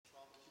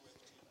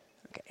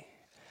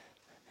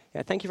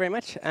Yeah, thank you very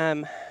much.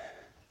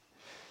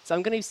 So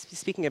I'm going to be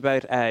speaking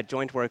about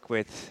joint work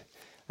with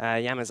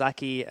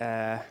Yamazaki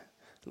and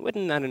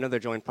Witten and another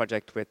joint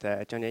project with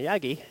Jonya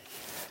Yagi.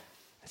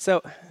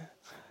 So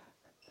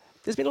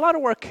there's been a lot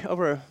of work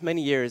over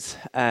many years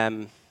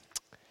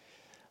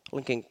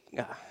linking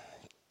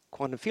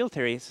quantum field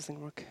theory, is this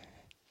thing work?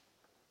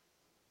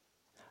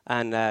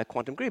 And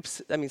quantum groups.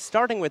 I mean,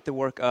 starting with the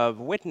work of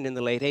Witten in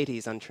the late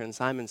 80s on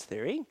Chern-Simons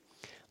theory,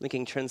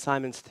 linking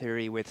Chern-Simons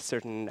theory with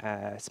certain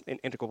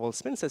integrable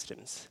spin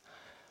systems.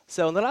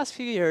 So in the last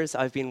few years,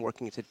 I've been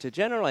working to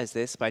generalize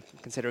this by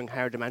considering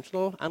higher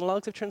dimensional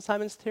analogs of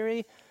Chern-Simons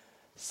theory.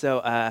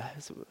 So,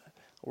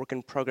 work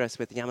in progress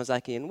with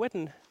Yamazaki and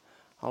Witten,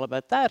 all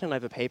about that, and I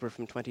have a paper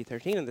from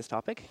 2013 on this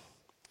topic.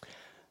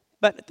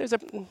 But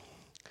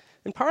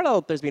in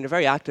parallel, there's been a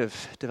very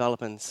active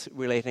developments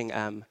relating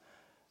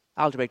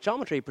algebraic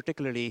geometry,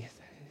 particularly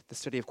the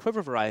study of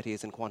quiver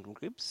varieties in quantum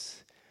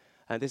groups.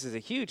 This is a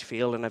huge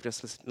field, and I've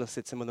just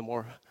listed some of the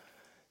more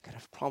kind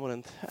of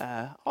prominent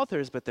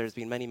authors, but there's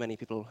been many, many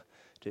people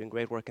doing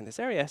great work in this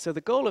area. So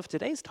the goal of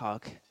today's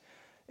talk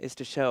is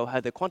to show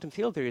how the quantum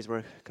field theories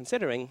we're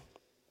considering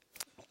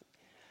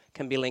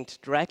can be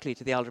linked directly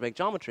to the algebraic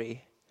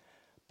geometry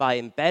by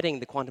embedding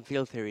the quantum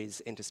field theories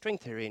into string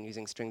theory and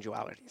using string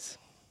dualities.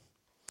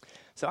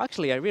 So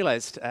actually, I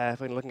realized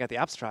when looking at the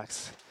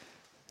abstracts,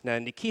 now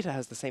Nikita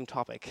has the same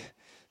topic,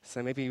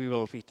 so maybe we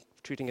will be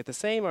treating it the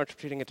same or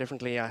treating it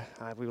differently,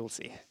 we will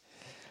see.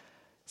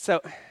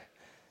 So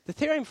the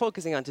theory I'm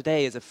focusing on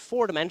today is a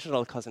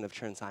four-dimensional cousin of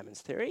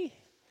Chern-Simons theory,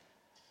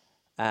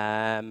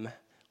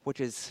 which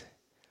is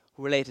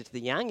related to the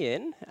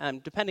Yang-Yin,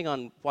 and depending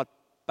on what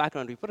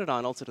background we put it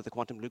on, also to the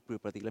quantum loop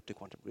group or the elliptic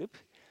quantum group.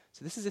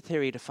 So this is a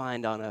theory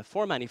defined on a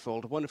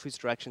four-manifold, one of whose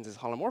directions is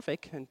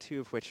holomorphic, and two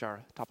of which are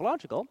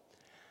topological.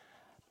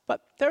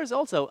 But there's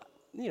also,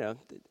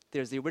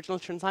 there's the original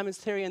Chern-Simons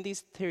theory, and these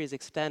theories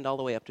extend all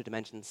the way up to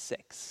dimension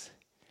 6.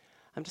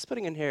 I'm just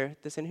putting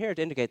this in here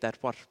to indicate that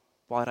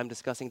what I'm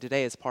discussing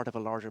today is part of a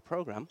larger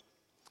program.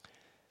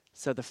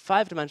 So the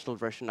 5-dimensional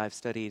version I've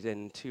studied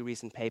in 2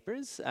 recent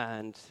papers,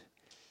 and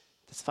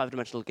this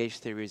 5-dimensional gauge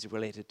theory is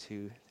related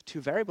to 2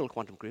 variable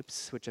quantum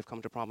groups, which have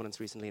come to prominence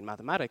recently in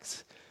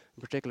mathematics,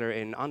 in particular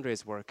in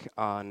Andre's work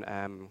on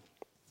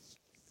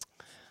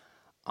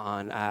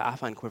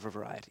affine quiver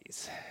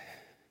varieties.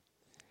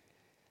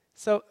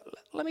 So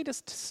let me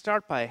just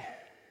start by,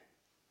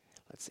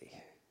 let's see.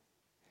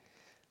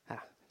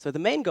 So the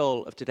main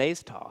goal of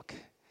today's talk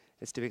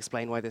is to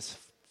explain why this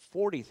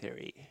 4D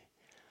theory,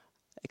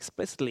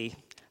 explicitly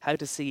how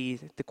to see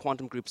the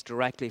quantum groups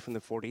directly from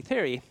the 4D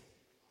theory.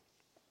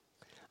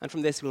 And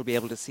from this, we'll be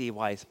able to see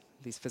why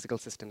these physical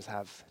systems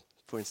have,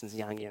 for instance,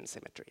 Yang-Yin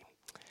symmetry.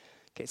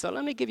 Okay, so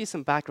let me give you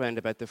some background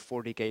about the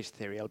 4D gauge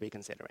theory I'll be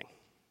considering.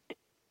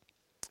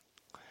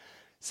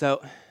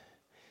 So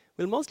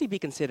we'll mostly be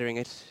considering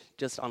it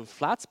just on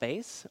flat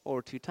space,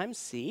 or 2 times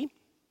C.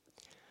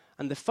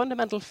 And the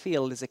fundamental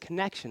field is a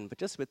connection, but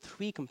just with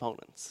 3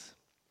 components.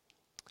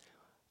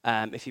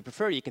 If you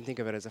prefer, you can think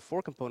of it as a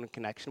 4-component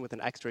connection with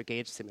an extra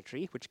gauge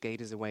symmetry, which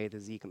gauges away the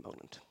Z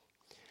component.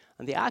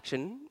 And the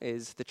action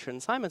is the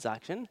Chern-Simons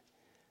action,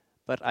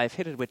 but I've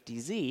hit it with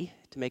dz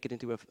to make it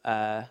into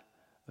a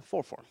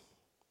 4 form.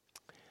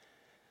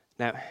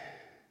 Now,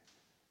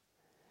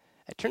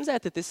 it turns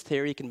out that this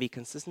theory can be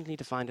consistently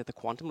defined at the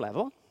quantum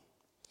level,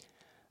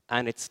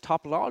 and it's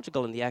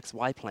topological in the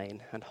xy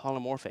plane and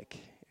holomorphic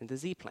in the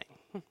z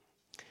plane.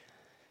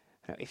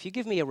 Now, if you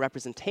give me a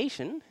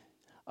representation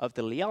of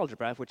the Lie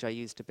algebra, which I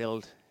use to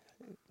build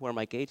where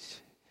my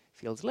gauge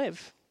fields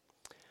live,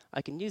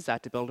 I can use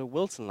that to build a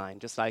Wilson line,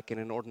 just like in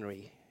an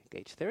ordinary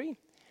gauge theory.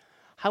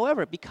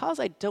 However, because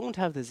I don't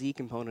have the z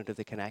component of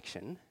the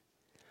connection,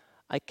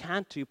 I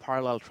can't do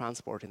parallel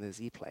transport in the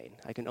z plane.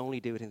 I can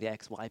only do it in the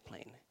xy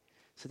plane.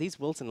 So these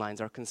Wilson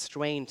lines are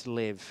constrained to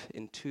live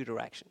in 2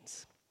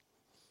 directions.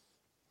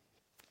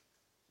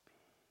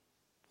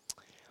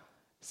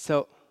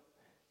 So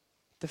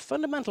the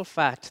fundamental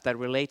fact that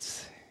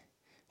relates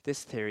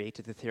this theory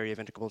to the theory of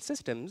integrable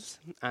systems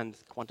and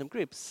quantum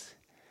groups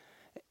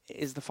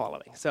is the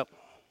following. So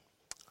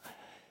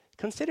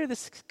consider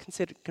this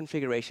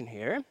configuration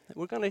here.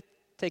 We're going to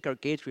take our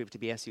gauge group to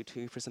be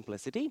SU2 for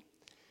simplicity.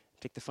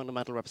 Take the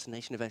fundamental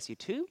representation of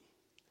SU2.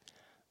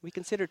 We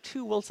consider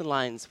 2 Wilson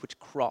lines which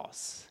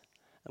cross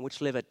and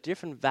which live at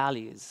different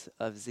values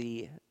of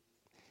Z,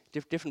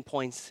 different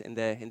points in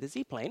the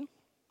Z plane.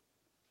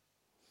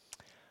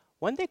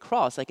 When they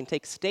cross, I can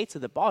take states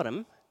at the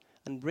bottom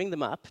and bring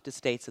them up to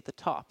states at the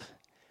top.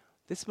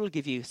 This will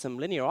give you some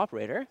linear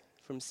operator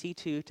from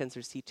C2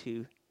 tensor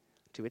C2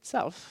 to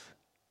itself.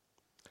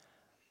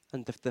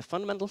 And the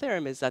fundamental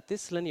theorem is that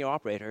this linear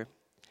operator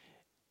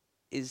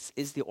is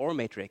the OR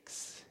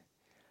matrix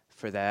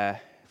for the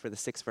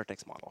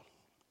 6-vertex model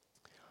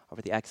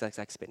over the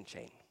XXX spin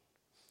chain.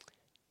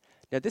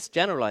 Now this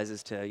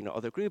generalizes to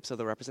other groups,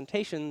 other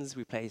representations.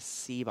 We place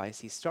C by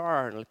C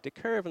star, an elliptic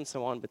curve, and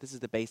so on, but this is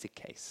the basic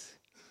case.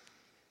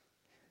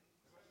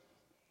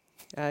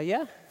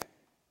 Yeah?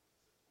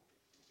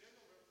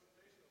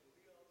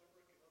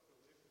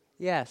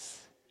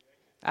 Yes,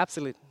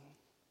 absolutely.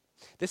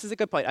 This is a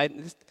good point.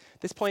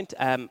 This point,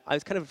 I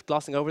was kind of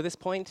glossing over this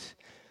point,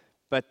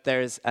 but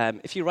there's,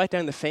 if you write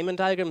down the Feynman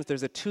diagrams,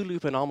 there's a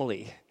two-loop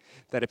anomaly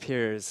that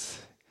appears,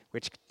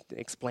 which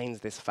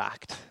explains this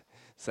fact.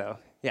 So,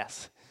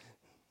 yes.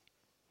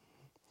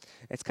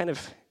 It's kind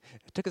of,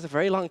 it took us a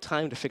very long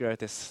time to figure out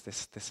this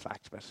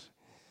fact, but.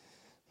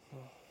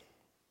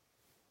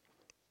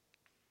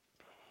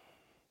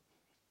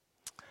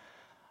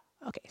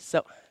 Okay,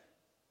 so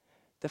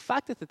the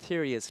fact that the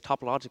theory is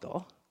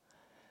topological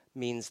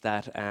means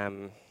that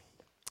the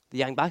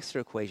Yang-Baxter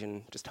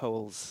equation just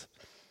holds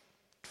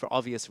for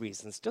obvious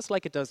reasons, just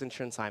like it does in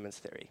Chern-Simons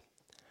theory.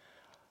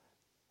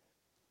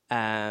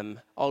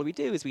 All we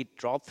do is we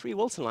draw 3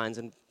 Wilson lines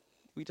and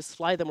we just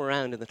slide them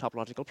around in the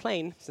topological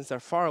plane. Since they're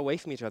far away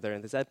from each other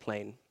in the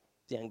z-plane,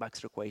 the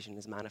Yang-Baxter equation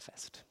is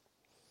manifest.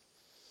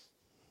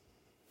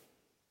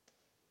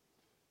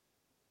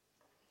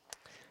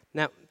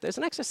 Now, there's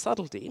an extra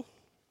subtlety.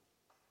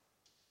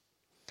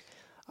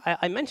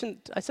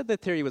 I said the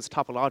theory was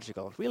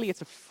topological. Really,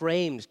 it's a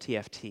framed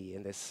TFT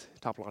in this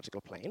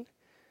topological plane.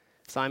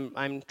 So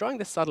I'm drawing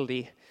this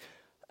subtlety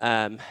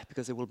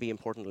because it will be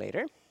important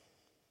later.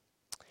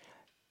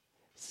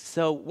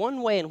 So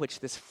one way in which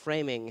this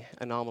framing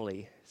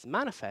anomaly is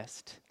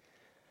manifest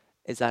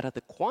is that at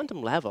the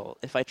quantum level,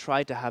 if I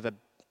tried to have a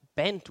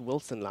bent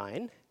Wilson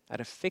line at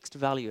a fixed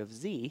value of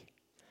z,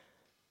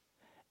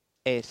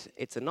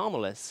 it's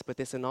anomalous, but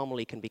this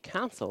anomaly can be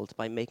cancelled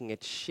by making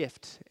it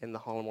shift in the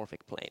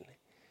holomorphic plane.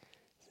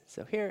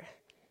 So here,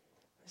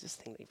 does this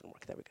thing even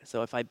work? There we go.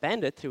 So if I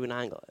bend it through an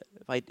angle,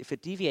 if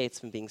it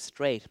deviates from being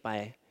straight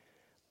by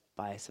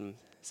some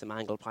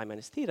angle pi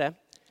minus theta,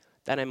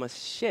 then I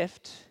must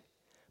shift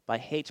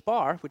by h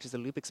bar, which is a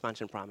loop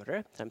expansion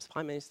parameter, times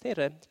pi minus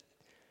theta,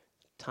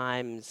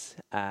 times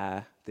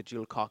the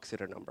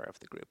Joule-Coxeter number of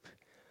the group.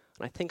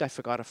 And I think I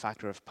forgot a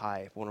factor of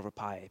pi, 1 over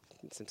pi,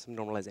 some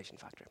normalization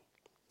factor.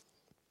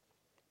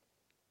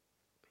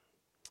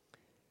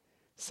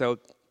 So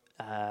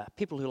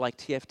people who like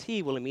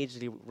TFT will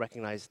immediately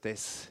recognize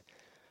this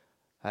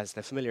as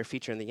the familiar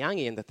feature in the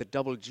Yangian, that the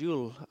double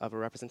Joule of a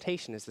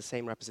representation is the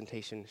same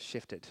representation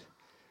shifted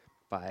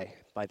by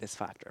this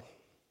factor.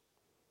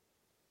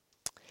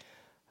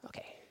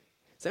 Okay,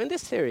 so in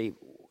this theory,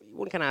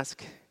 one can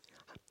ask,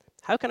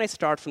 how can I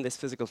start from this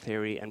physical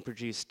theory and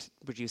produce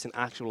an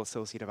actual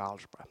associative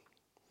algebra?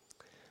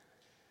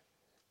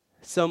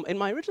 So in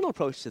my original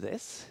approach to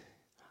this,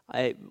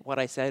 what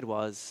I said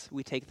was,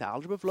 we take the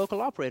algebra of local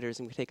operators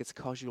and we take its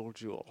causal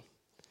Joule.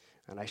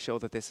 And I show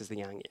that this is the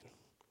Yangian.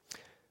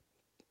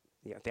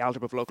 Yeah, the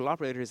algebra of local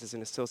operators is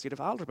an associative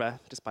algebra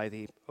just by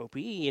the OPE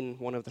in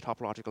one of the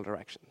topological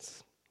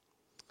directions.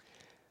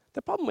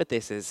 The problem with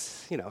this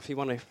is, if you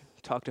want to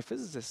talk to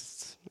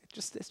physicists,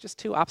 it's just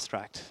too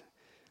abstract.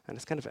 And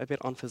it's kind of a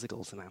bit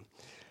unphysical to them.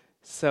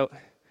 So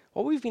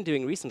what we've been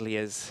doing recently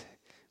is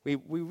we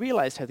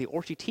realized how the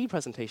RTT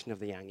presentation of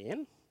the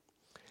Yangian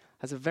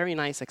has a very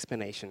nice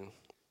explanation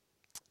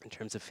in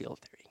terms of field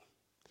theory.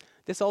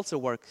 This also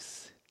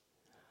works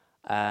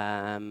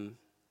in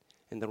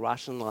the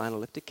rational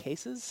analytic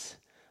cases.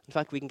 In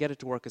fact, we can get it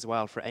to work as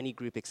well for any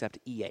group except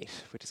E8,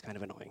 which is kind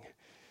of annoying.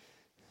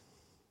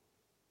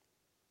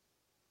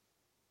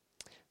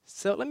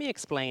 So let me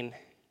explain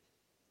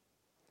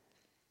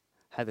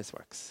how this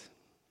works.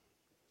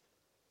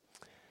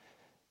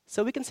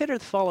 So we consider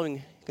the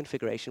following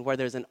configuration where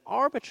there's an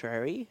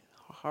arbitrary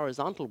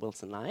horizontal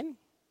Wilson line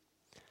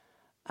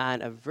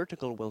and a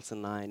vertical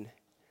Wilson line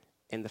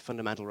in the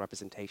fundamental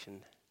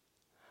representation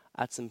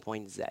at some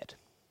point z.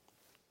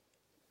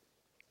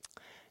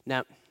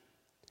 Now,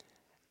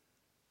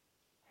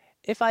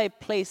 if I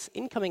place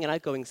incoming and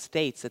outgoing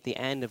states at the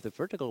end of the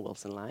vertical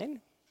Wilson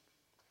line,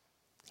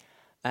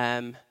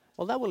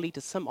 well, that will lead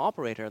to some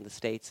operator on the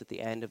states at the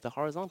end of the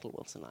horizontal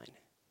Wilson line.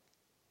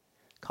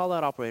 Call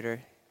that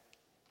operator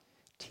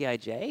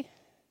Tij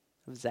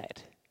of z.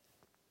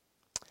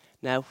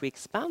 Now, if we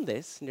expand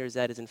this near z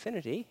is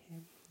infinity,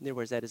 near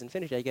where z is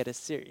infinity, I get a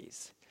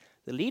series.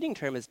 The leading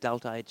term is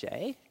delta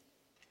ij.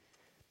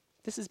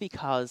 This is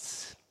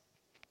because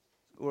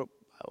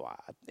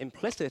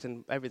implicit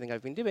in everything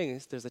I've been doing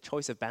is there's a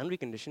choice of boundary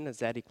condition at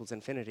z equals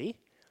infinity,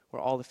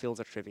 where all the fields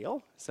are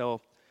trivial.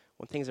 So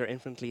when things are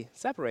infinitely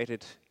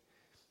separated,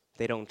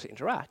 they don't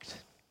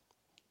interact.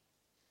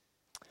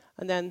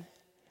 And then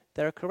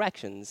there are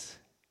corrections,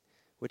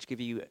 which give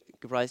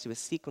rise to a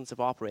sequence of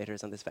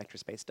operators on this vector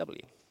space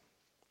W.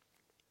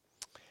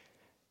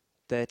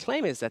 The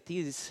claim is that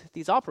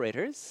these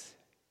operators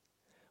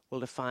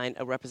will define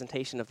a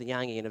representation of the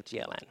Yangian of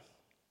GLN.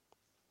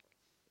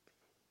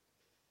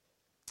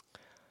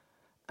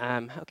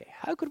 Okay,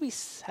 how can we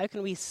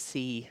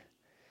see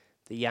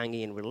the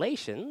Yangian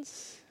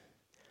relations?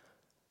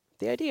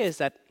 The idea is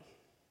that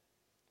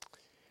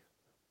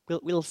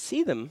we'll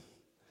see them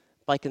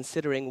by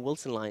considering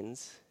Wilson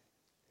lines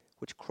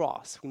which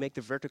cross. We make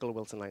the vertical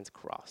Wilson lines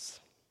cross.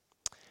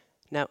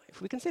 Now,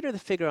 if we consider the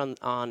figure on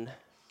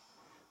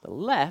the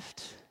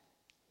left,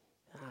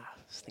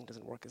 this thing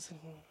doesn't work.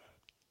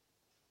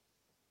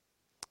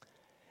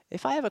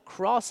 If I have a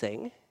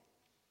crossing,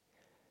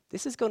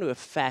 this is going to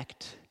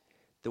affect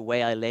the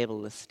way I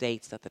label the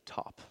states at the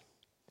top.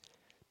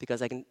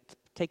 Because I can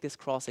take this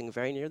crossing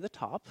very near the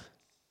top,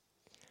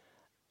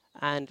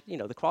 and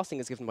the crossing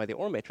is given by the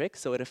OR matrix,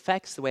 so it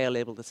affects the way I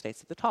label the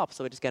states at the top.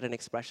 So I just get an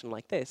expression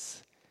like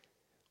this,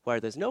 where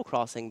there's no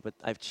crossing, but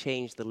I've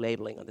changed the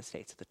labeling on the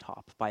states at the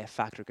top by a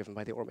factor given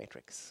by the OR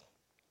matrix.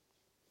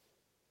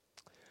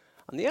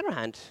 On the other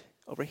hand,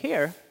 over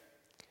here,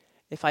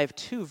 if I have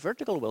two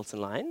vertical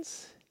Wilson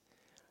lines,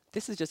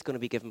 this is just going to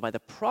be given by the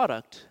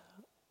product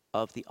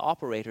of the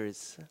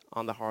operators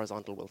on the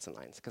horizontal Wilson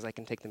lines, because I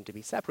can take them to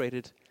be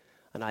separated,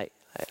 and I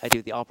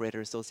do the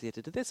operator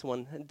associated to this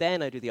one, and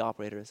then I do the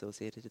operator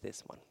associated to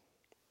this one.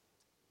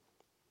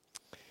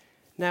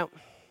 Now,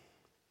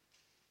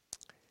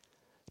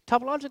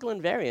 topological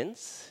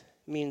invariance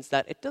means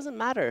that it doesn't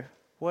matter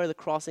where the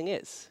crossing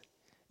is.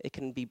 It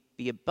can be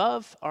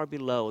above or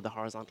below the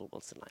horizontal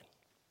Wilson line.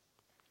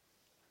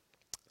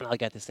 And I'll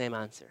get the same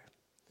answer.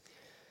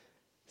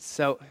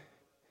 So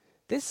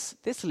this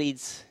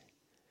leads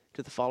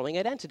to the following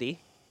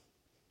identity,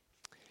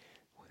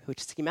 which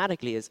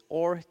schematically is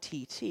OR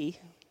TT.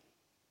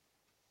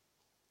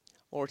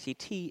 OR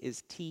TT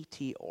is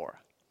TT OR.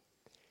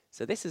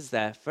 So this is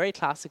the very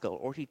classical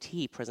OR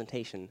TT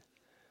presentation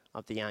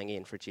of the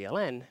Yangian for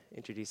GLN,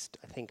 introduced,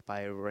 I think,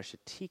 by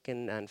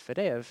Reshetykhin and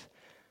Fadeev,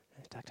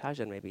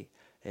 Takhtajan maybe,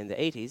 in the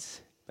 80s,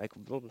 like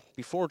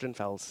before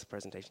Drinfeld's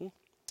presentation.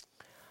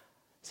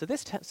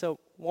 So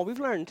what we've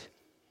learned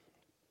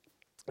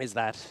is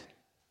that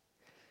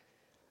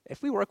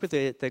if we work with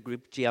the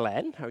group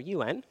GLN, or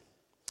UN,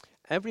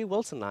 every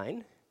Wilson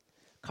line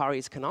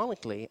carries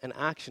canonically an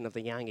action of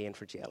the Yangian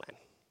for GLN.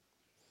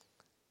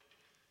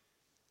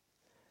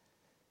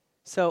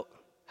 So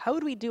how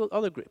would we do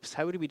other groups?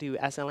 How would we do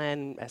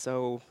SLN,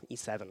 SO,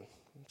 E7,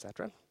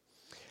 etc.?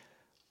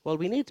 Well,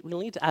 we'll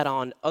need to add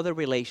on other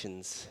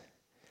relations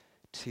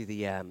to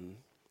the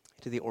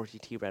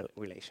ORTT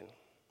relation.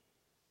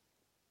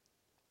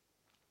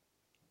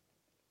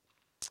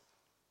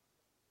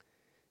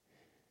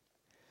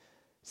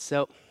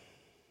 So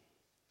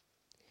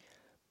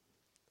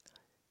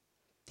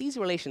these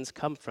relations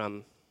come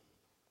from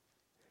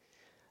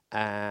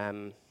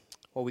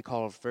what we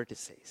call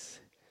vertices.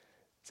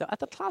 So at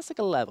the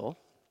classical level,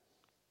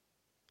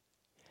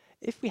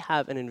 if we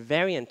have an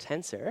invariant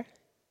tensor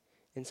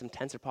in some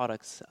tensor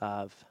products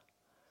of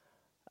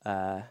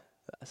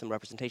some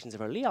representations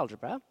of our Lie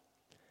algebra,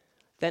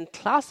 then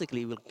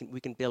classically we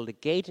can build a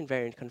gauge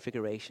invariant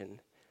configuration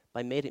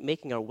by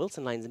making our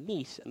Wilson lines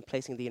meet and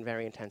placing the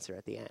invariant tensor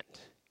at the end.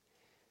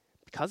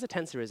 Because the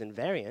tensor is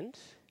invariant,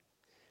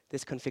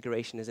 this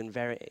configuration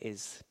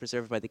is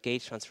preserved by the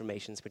gauge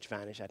transformations which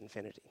vanish at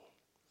infinity.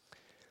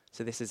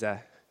 So this is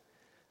a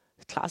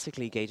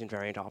classically gauge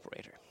invariant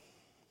operator.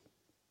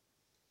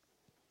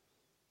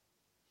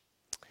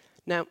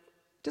 Now,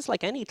 just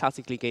like any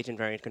classically gauge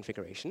invariant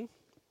configuration,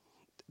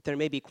 there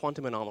may be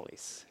quantum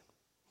anomalies.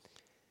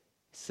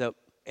 So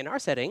in our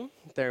setting,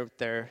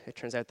 it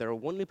turns out there are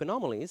one-loop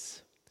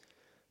anomalies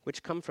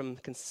which come from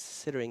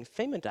considering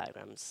Feynman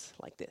diagrams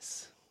like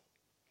this.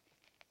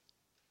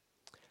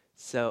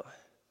 So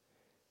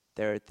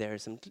there are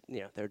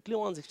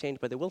gluons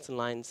exchanged by the Wilson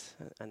lines,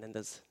 and then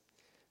there's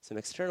some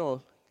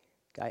external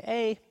guy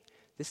A.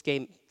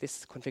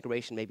 This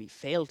configuration may be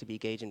failed to be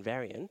gauge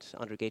invariant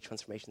under gauge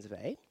transformations of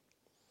A,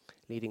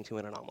 leading to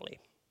an anomaly.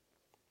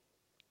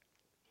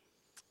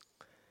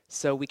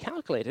 So we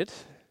calculated,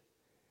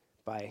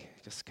 by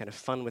just kind of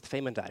fun with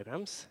Feynman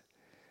diagrams,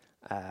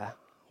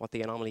 what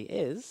the anomaly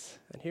is,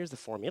 and here's the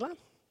formula.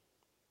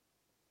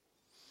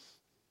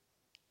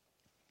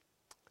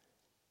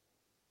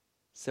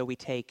 So we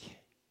take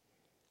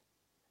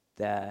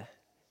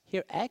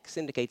here X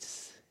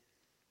indicates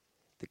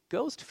the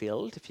ghost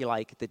field, if you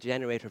like, the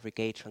generator for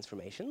gauge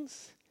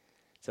transformations.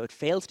 So it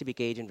fails to be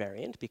gauge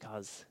invariant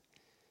because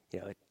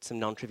it's some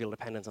non-trivial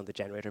dependence on the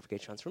generator for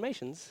gauge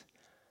transformations,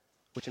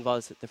 which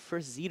involves the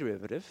first z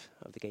derivative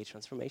of the gauge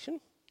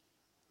transformation.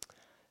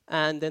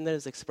 And then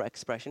there's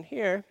expression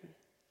here.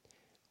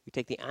 We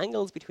take the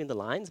angles between the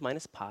lines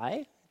minus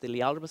pi, the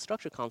Lie algebra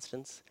structure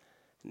constants,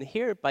 and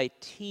here by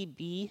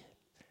TB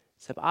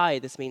sub I,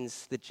 this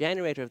means the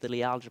generator of the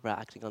Lie algebra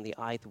acting on the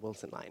ith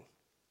Wilson line.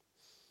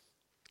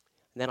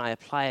 And then I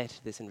apply it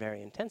to this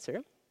invariant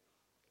tensor.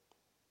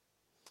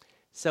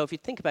 So if you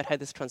think about how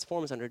this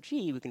transforms under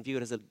G, we can view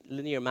it as a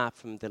linear map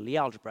from the Lie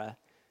algebra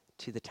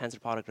to the tensor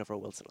product of our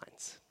Wilson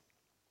lines.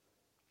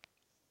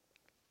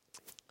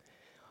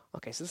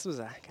 Okay, so this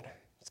was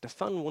just a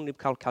fun one-loop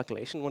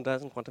calculation one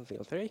does in quantum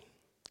field theory.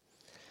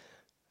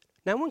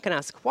 Now one can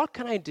ask, what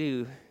can I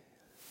do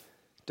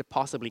to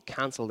possibly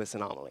cancel this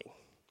anomaly?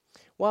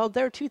 Well,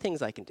 there are two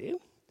things I can do.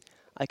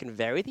 I can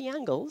vary the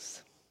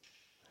angles,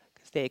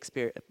 because they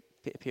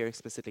appear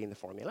explicitly in the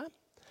formula,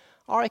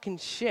 or I can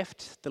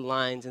shift the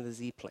lines in the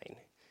z-plane.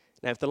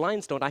 Now, if the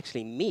lines don't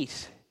actually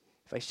meet,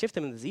 if I shift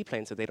them in the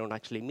z-plane so they don't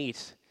actually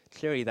meet,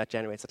 clearly that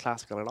generates a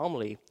classical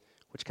anomaly,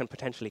 which can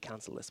potentially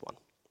cancel this one.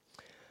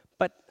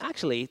 But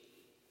actually,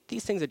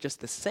 these things are just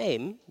the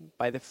same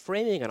by the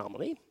framing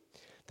anomaly.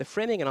 the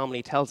framing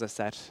anomaly tells us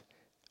that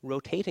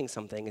rotating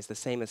something is the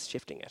same as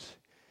shifting it.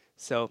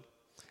 So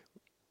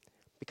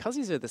because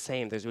these are the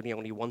same, there's really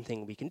only one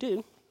thing we can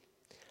do,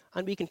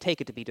 and we can take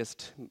it to be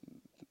just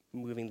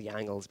moving the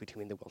angles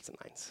between the Wilson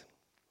lines.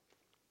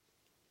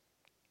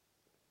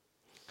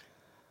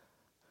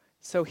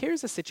 So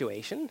here's a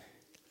situation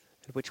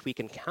in which we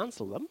can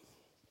cancel them,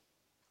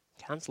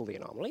 cancel the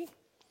anomaly.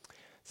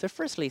 So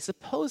firstly,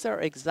 suppose there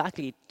are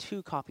exactly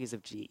 2 copies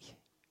of G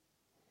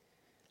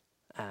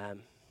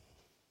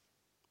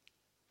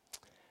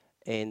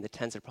in the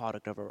tensor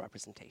product of our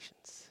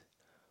representations.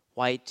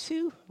 Why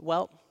 2?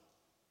 Well,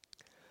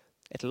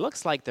 it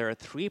looks like there are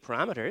 3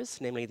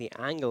 parameters, namely the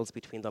angles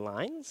between the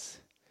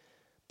lines,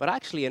 but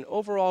actually an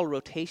overall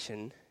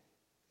rotation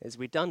is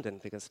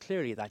redundant because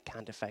clearly that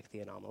can't affect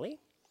the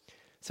anomaly.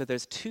 So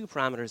there's 2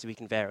 parameters we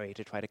can vary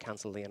to try to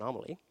cancel the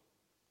anomaly.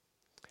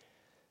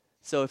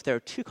 So if there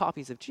are 2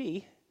 copies of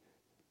G,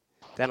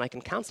 then I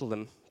can cancel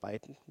them by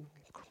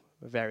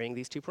varying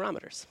these 2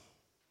 parameters.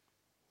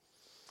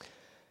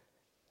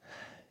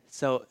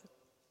 So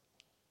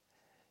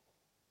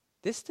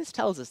this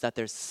tells us that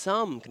there's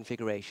some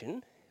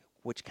configuration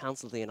which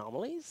cancels the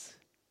anomalies.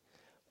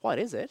 What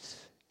is it?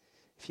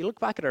 If you look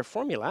back at our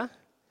formula,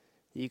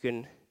 you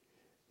can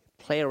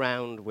play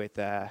around with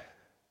Lie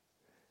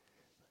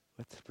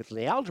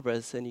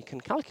algebras, and you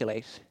can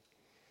calculate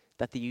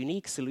that the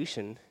unique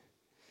solution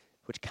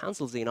which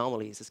cancels the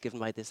anomalies is given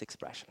by this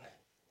expression.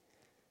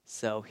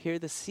 So here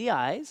the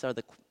CIs are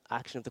the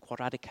action of the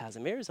quadratic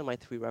Casimirs on my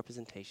 3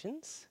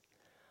 representations.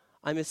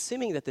 I'm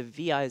assuming that the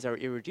VIs are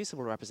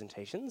irreducible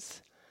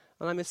representations,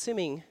 and I'm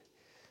assuming,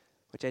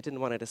 which I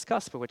didn't want to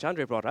discuss, but which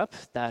Andre brought up,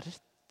 that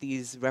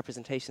these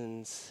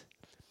representations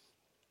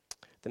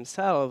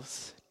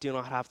themselves do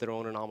not have their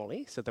own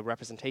anomaly, so the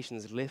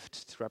representations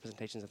lift to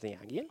representations of the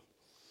Yangian.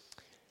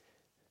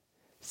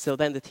 So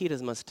then the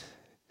thetas must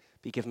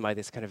be given by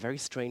this kind of very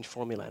strange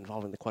formula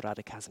involving the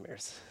quadratic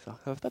Casimirs. So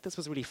I thought this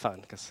was really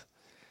fun, because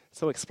it's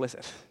so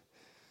explicit.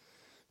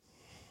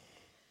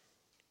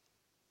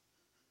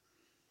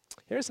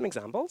 Here are some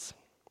examples.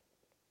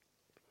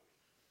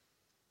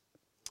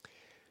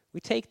 We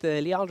take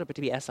the Lie algebra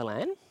to be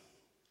SLN.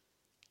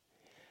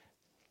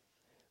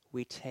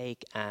 We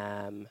take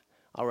our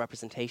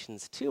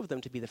representations, 2 of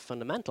them to be the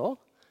fundamental,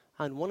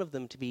 and 1 of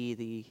them to be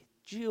the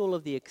dual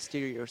of the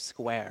exterior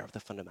square of the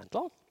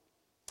fundamental.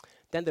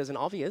 Then there's an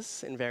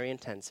obvious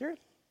invariant tensor.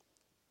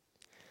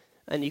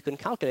 And you can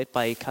calculate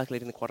by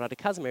calculating the quadratic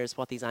Casimirs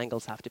what these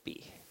angles have to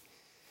be.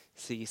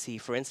 So you see,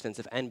 for instance,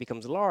 if n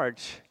becomes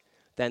large,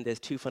 then these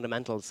 2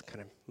 fundamentals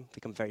kind of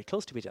become very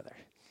close to each other.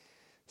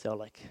 So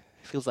like,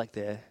 it feels like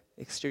the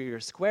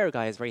exterior square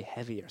guy is very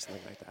heavy or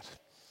something like that.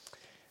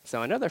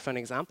 So another fun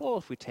example,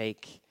 if we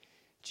take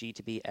G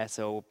to be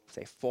SO,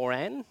 say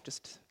 4n,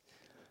 just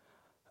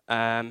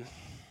I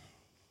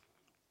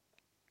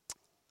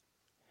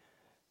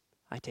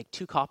take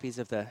 2 copies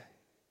of I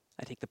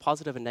take the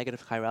positive and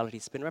negative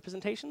chirality spin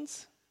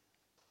representations,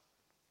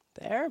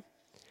 there,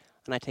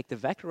 and I take the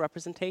vector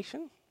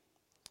representation,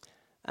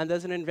 and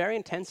there's an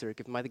invariant tensor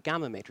given by the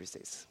gamma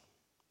matrices.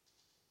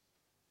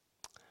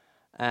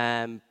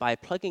 By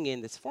plugging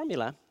in this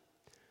formula,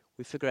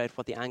 we figure out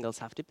what the angles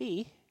have to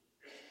be,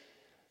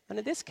 and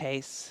in this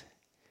case,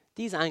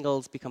 these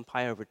angles become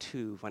pi over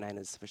 2 when n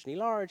is sufficiently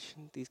large,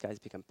 and these guys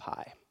become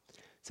pi.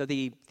 So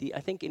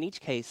I think in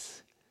each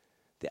case,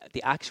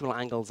 the actual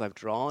angles I've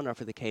drawn are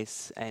for the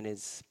case n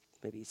is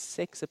maybe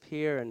 6 up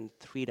here and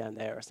 3 down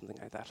there or something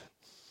like that.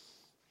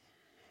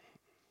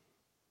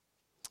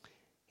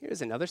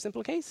 Here's another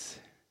simple case.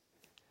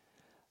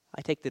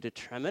 I take the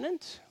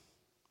determinant.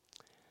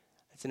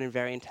 It's an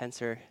invariant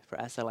tensor for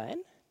SLN.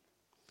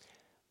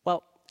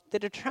 Well, the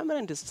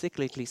determinant is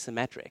cyclically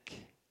symmetric.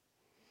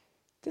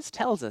 This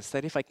tells us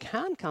that if I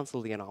can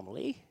cancel the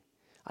anomaly,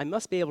 I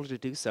must be able to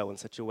do so in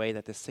such a way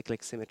that the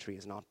cyclic symmetry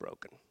is not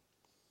broken.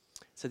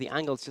 So the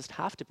angles just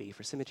have to be,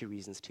 for symmetry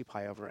reasons, 2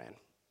 pi over n.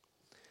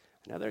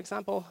 Another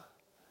example,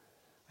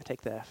 I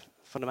take the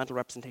fundamental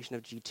representation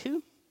of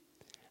G2.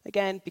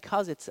 Again,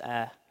 because it's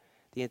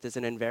there's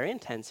an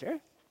invariant tensor,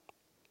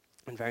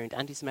 invariant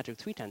antisymmetric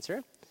 3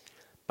 tensor,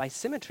 by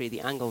symmetry,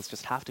 the angles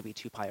just have to be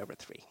 2 pi over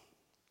 3.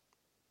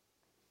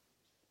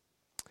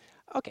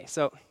 Okay,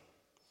 so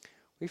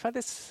we've had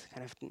this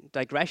kind of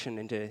digression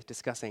into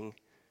discussing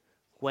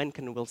when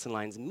can Wilson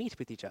lines meet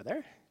with each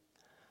other,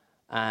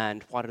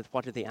 and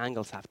what do the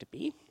angles have to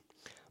be.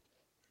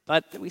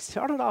 But we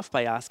started off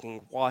by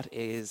asking what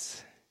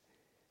is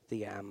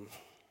the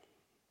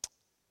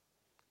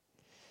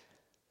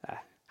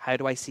how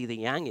do I see the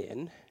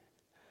Yangian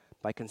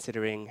by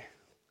considering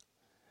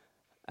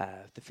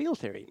the field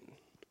theory.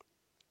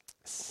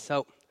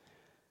 So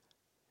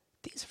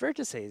these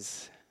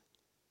vertices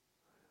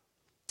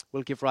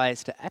will give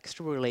rise to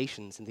extra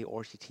relations in the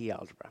RTT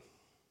algebra.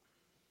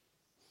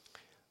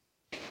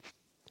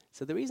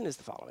 So the reason is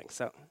the following.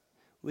 So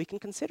we can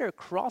consider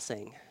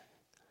crossing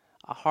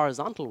a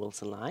horizontal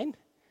Wilson line,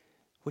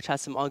 which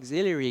has some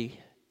auxiliary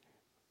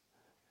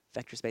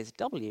vector space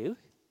W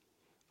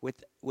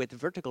with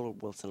vertical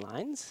Wilson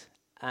lines,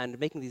 and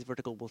making these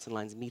vertical Wilson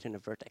lines meet in a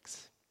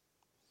vertex.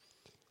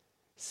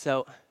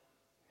 So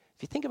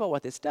if you think about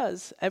what this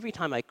does, every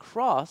time I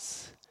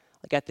cross,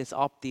 I get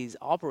these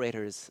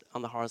operators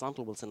on the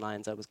horizontal Wilson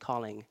lines I was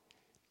calling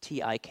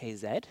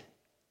TIKZ.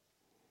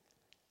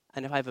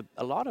 And if I have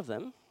a lot of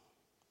them,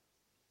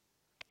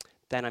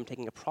 then I'm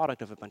taking a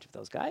product of a bunch of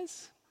those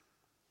guys.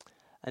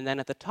 And then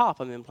at the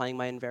top, I'm implying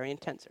my invariant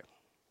tensor.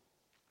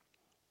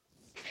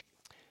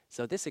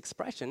 So this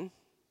expression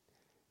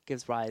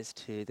gives rise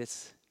to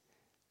this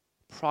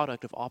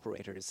product of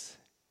operators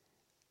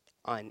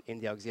in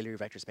the auxiliary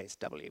vector space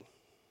W.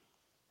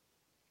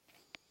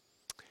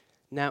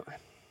 Now,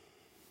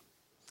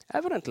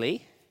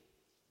 evidently,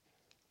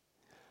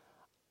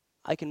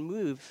 I can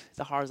move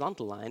the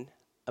horizontal line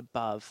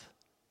above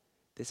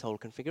this whole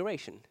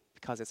configuration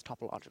because it's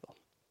topological.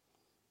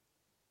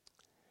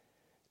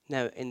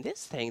 Now, in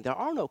this thing, there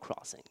are no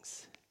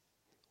crossings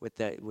with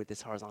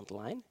this horizontal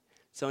line.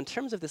 So in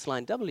terms of this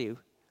line W,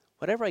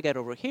 whatever I get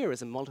over here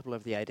is a multiple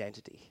of the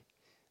identity.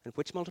 And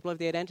which multiple of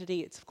the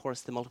identity? It's, of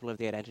course, the multiple of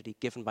the identity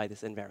given by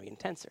this invariant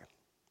tensor.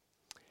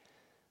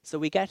 So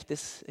we get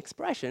this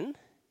expression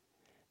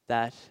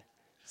that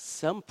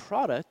some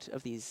product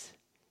of these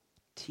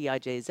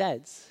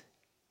Tijz's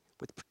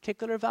with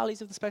particular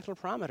values of the spectral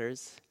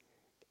parameters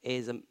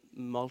is a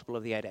multiple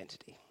of the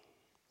identity.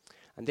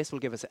 And this will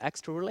give us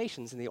extra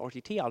relations in the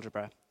RTT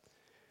algebra,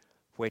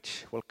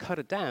 which will cut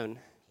it down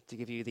to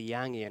give you the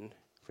Yangian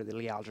for the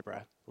Lie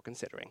algebra we're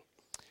considering.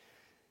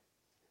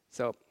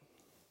 So,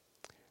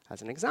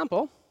 as an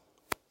example,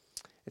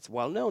 it's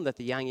well known that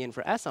the Yangian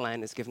for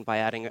SLN is given by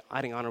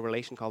adding on a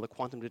relation called the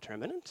quantum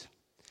determinant.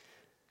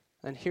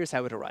 And here's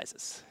how it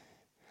arises.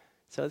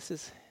 So this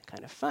is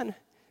kind of fun.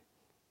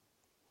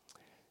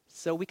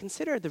 So we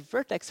consider the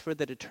vertex for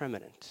the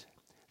determinant.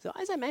 So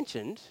as I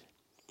mentioned,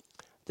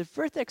 the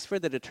vertex for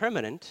the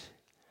determinant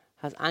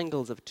has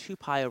angles of 2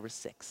 pi over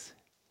 6.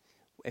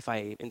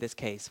 In this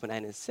case, when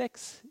n is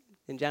 6,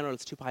 in general,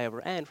 it's 2 pi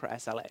over n for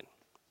SLN.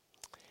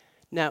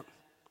 Now,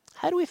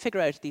 how do we figure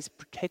out these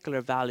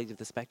particular values of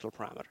the spectral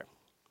parameter?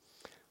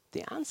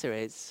 The answer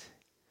is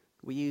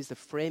we use the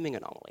framing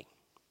anomaly.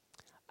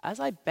 As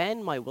I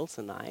bend my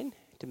Wilson line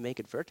to make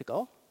it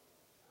vertical,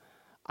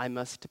 I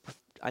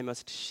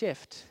must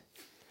shift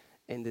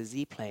in the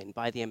z-plane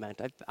by the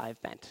amount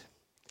I've bent.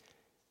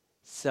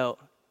 So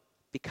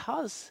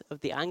because of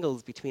the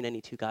angles between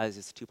any two guys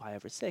is 2 pi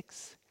over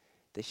 6,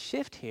 the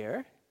shift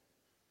here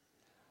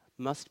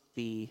must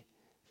be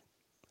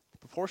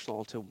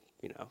proportional to,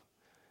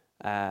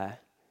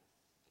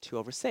 2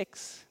 over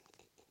 6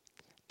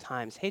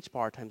 times h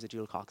bar times the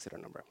Joule-Coxeter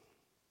number.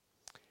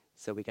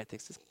 So we get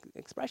this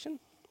expression.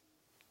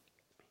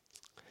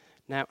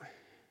 Now,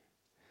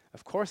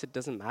 of course, it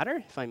doesn't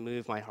matter if I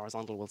move my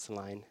horizontal Wilson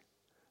line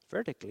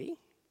vertically.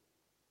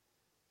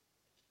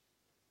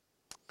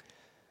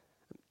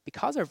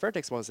 Because our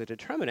vertex was a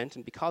determinant,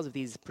 and because of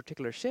these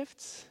particular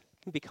shifts,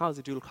 and because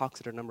the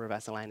Joule-Coxeter number of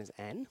SLN is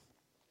n,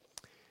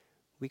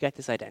 we get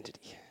this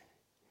identity,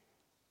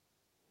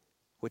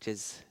 which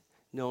is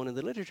known in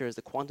the literature as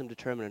the quantum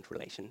determinant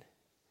relation,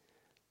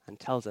 and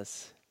tells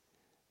us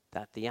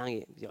that the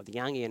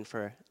Yangian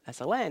for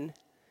SLN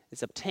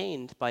is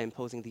obtained by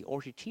imposing the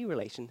RTT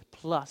relation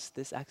plus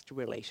this extra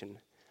relation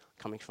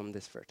coming from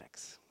this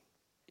vertex.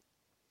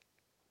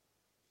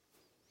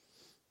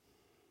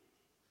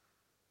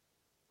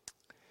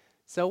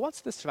 So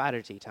what's the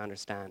strategy to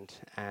understand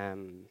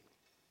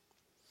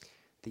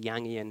the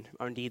Yangian,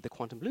 or indeed the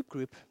quantum loop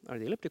group, or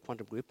the elliptic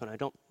quantum group? And I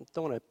don't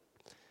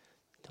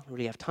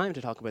really have time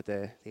to talk about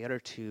the other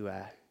two,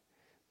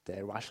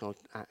 the rational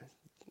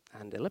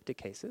and elliptic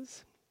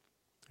cases.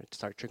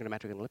 Sorry,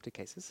 trigonometric and elliptic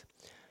cases.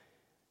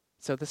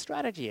 So the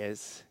strategy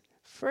is,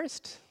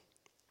 first,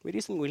 we do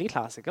something really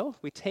classical.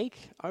 We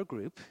take our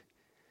group,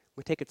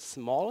 we take its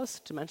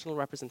smallest dimensional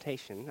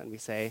representation, and we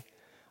say,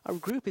 our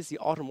group is the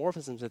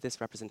automorphisms of this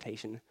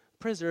representation,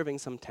 preserving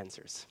some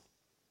tensors.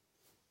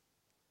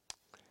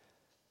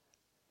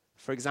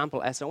 For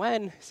example,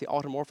 SON is the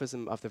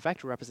automorphism of the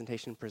vector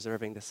representation,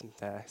 preserving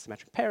the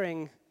symmetric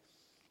pairing.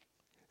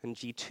 And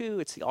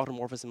G2, it's the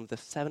automorphism of the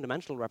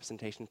 7-dimensional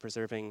representation,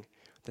 preserving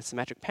the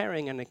symmetric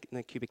pairing and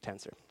the cubic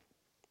tensor.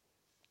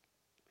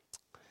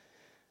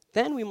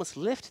 Then we must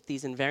lift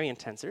these invariant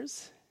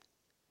tensors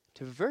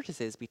to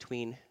vertices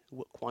between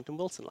quantum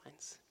Wilson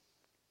lines.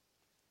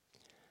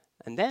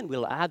 And then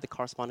we'll add the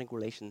corresponding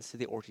relations to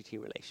the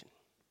RTT relation.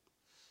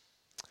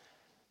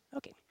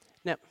 Okay,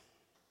 now,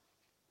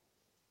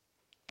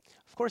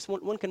 of course,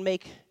 one can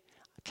make,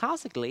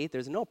 classically,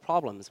 there's no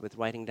problems with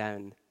writing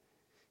down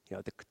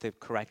the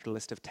correct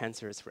list of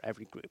tensors for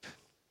every group.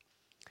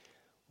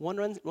 One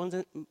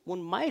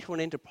might run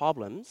into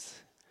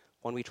problems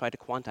when we try to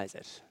quantize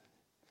it.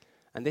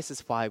 And this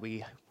is why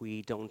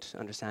we don't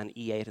understand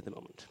E8 at the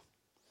moment.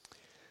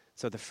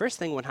 So the first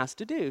thing one has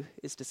to do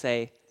is to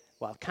say,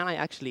 well, can I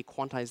actually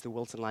quantize the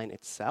Wilson line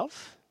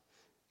itself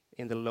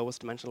in the lowest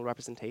dimensional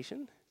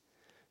representation?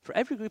 For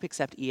every group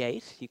except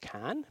E8, you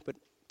can, but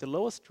the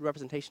lowest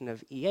representation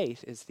of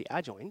E8 is the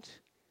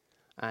adjoint,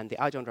 and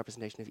the adjoint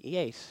representation of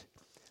E8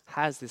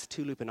 has this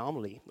two-loop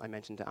anomaly I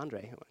mentioned to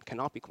Andre,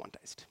 cannot be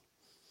quantized.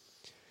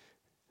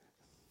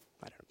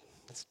 I don't know.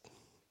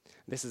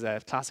 This is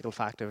a classical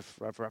fact of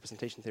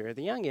representation theory of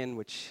the Yangian,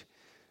 which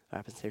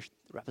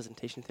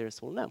representation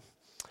theorists will know.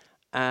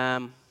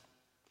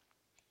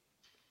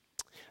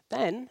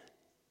 Then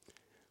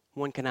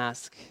one can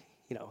ask,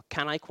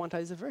 can I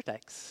quantize a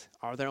vertex?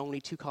 Are there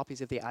only two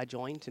copies of the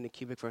adjoint in a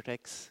cubic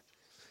vertex?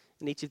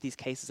 In each of these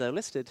cases I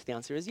listed, the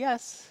answer is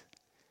yes.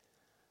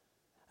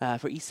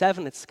 For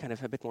E7, it's kind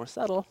of a bit more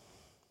subtle.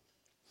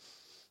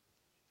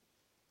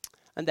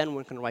 And then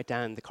one can write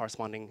down the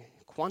corresponding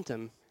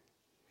quantum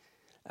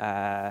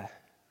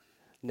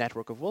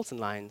network of Wilson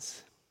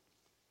lines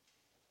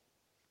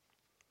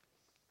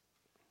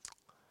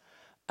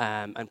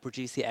and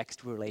produce the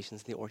extra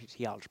relations in the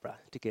RTT algebra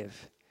to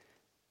give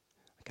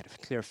a kind of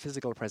clear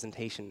physical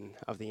presentation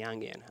of the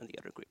Yangian and the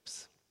other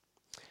groups.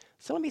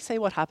 So let me say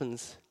what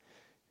happens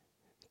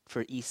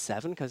for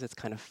E7, because it's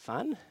kind of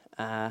fun.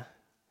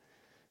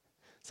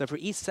 So for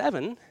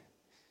E7,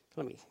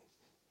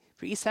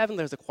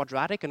 there's a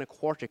quadratic and a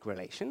quartic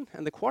relation.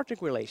 And the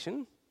quartic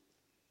relation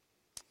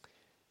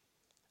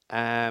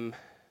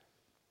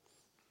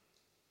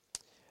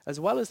as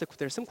well as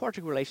there's some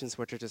quartic relations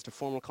which are just a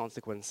formal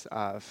consequence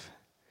of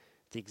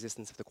the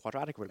existence of the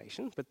quadratic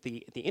relation. But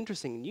the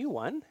interesting new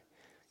one,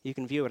 you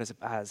can view it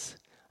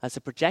as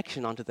a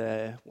projection onto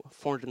the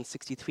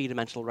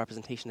 463-dimensional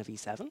representation of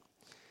E7.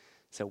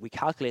 So we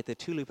calculate the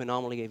two-loop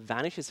anomaly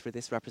vanishes for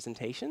this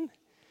representation.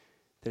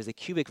 There's a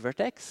cubic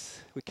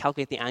vertex. We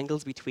calculate the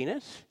angles between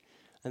it,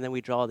 and then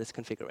we draw this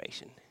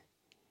configuration.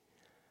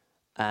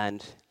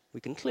 And we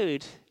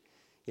conclude,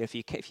 if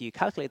you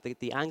calculate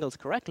the angles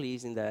correctly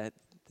using the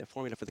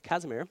formula for the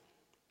Casimir,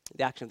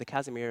 the action of the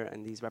Casimir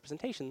and these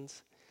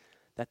representations,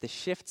 that the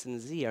shifts in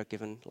Z are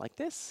given like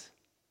this.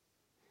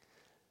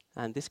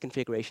 And this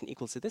configuration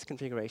equals to this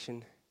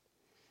configuration.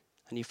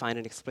 And you find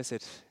an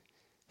explicit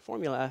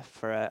formula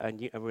for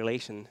a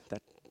relation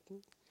that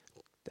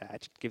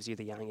gives you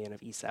the Yangian of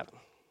E7.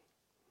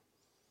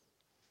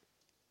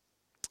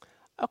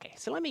 OK,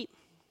 so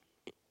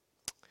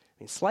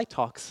slide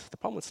talks, the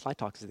problem with slide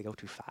talks is they go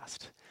too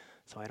fast.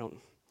 So I don't.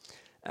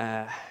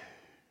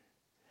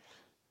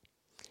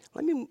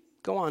 Let me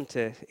go on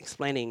to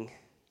explaining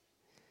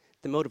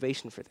the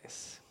motivation for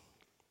this.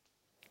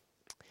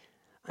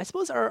 I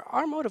suppose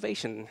our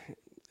motivation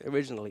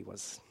originally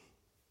was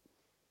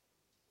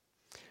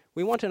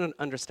we want to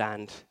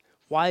understand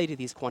why do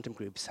these quantum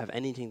groups have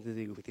anything to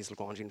do with these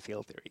Lagrangian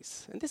field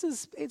theories. And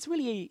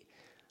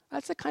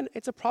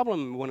it's a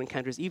problem one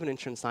encounters even in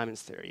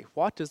Chern-Simons theory.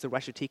 What does the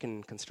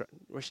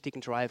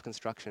Reshetikhin-derived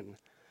construction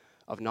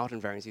of knot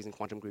invariance using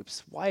quantum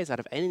groups, why is that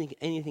have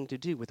anything to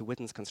do with the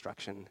Witten's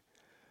construction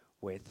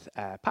with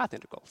path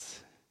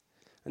integrals?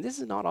 And this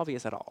is not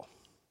obvious at all.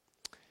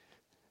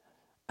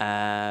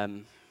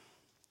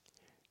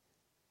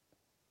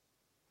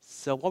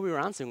 So what we were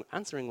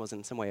answering was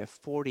in some way a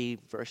 4D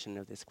version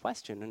of this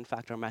question. In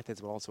fact, our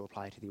methods will also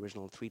apply to the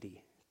original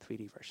 3D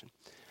version.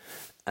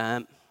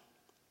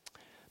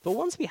 But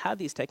once we have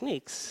these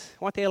techniques,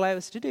 what they allow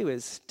us to do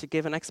is to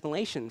give an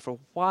explanation for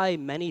why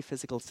many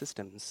physical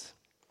systems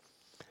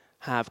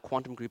have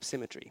quantum group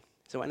symmetry.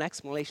 So an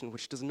explanation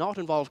which does not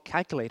involve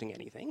calculating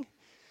anything,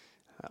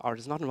 or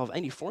does not involve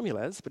any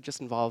formulas, but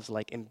just involves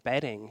like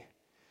embedding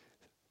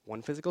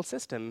one physical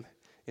system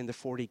in the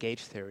 4D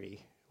gauge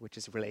theory, which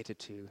is related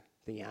to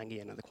the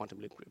Yangian and the quantum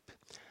loop group.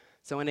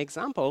 So an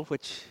example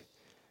which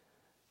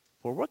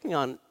we're working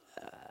on,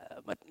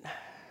 but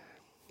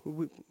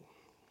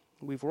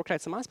we've worked out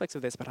some aspects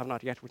of this, but have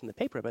not yet written the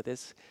paper about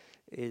this,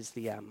 is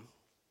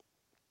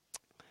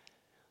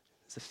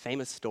it's a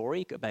famous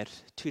story about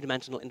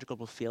two-dimensional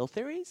integrable field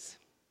theories,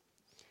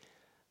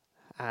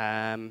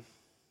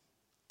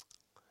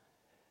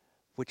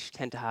 which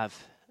tend to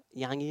have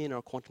Yangian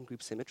or quantum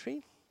group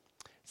symmetry.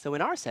 So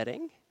in our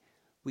setting,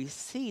 we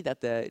see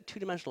that the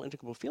two-dimensional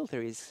integrable field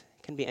theories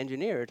can be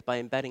engineered by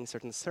embedding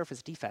certain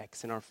surface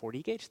defects in our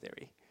 4D gauge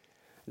theory.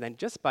 And then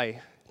just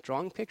by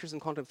drawing pictures in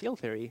quantum field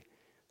theory,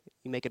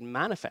 you make it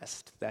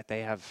manifest that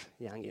they have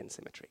Yangian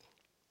symmetry.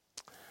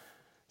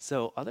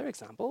 So other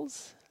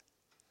examples,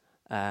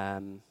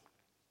 the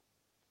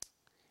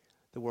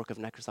work of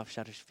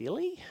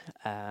Nekrasov-Shatashvili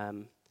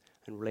and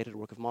related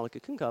work of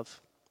Mollica-Kunkov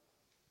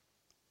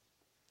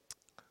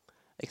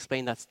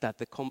explain that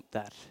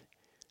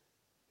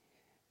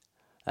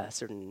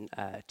certain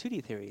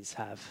 2D theories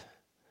have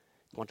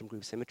quantum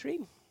group symmetry.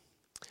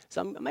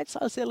 So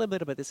I'll say a little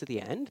bit about this at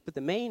the end, but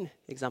the main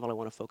example I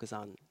want to focus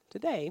on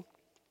today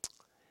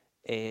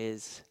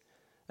is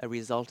a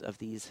result of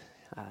these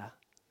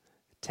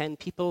 10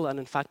 people, and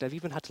in fact, I've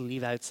even had to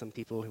leave out some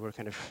people who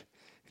who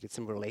did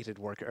some related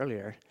work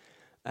earlier,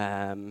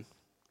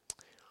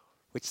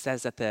 which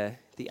says that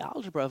the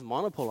algebra of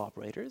monopole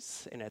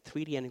operators in a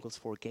 3D n equals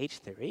 4 gauge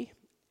theory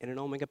in an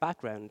omega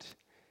background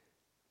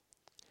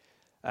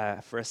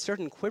for a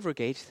certain quiver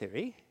gauge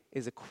theory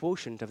is a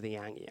quotient of the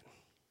Yangian.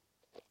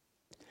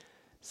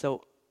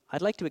 So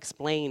I'd like to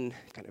explain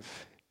kind of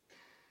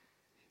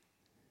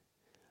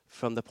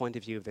from the point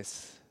of view of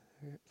this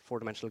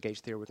four-dimensional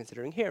gauge theory we're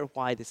considering here,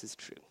 why this is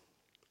true.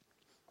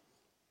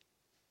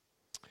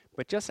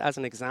 But just as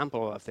an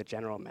example of the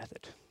general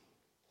method.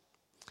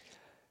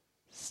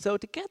 So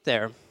to get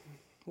there,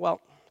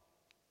 well,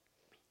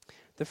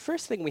 the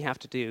first thing we have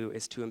to do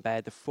is to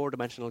embed the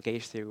four-dimensional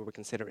gauge theory we're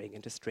considering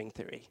into string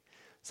theory.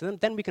 So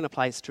then we can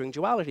apply string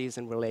dualities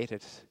and relate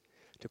it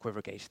to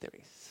quiver gauge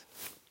theories.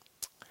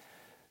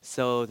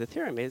 So the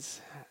theorem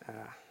is,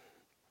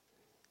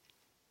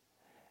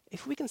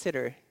 if we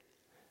consider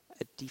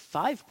a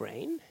D5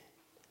 brane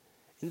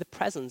in the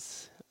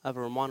presence of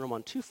a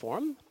Riemann-Roman 2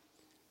 form,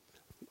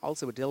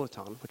 also a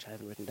dilaton, which I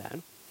haven't written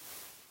down,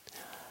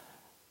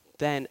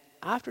 then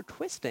after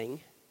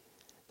twisting,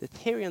 the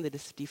theory on the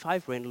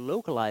D5 brane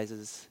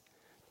localizes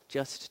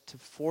just to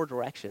four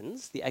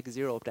directions, the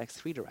x0 up to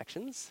x3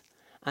 directions,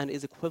 and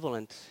is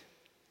equivalent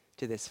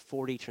to this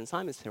 4D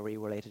Chern-Simons theory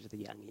related to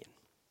the Yangian.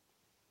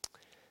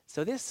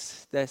 So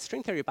the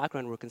string theory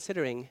background we're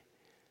considering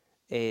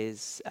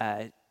is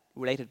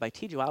related by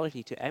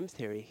T-duality to M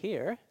theory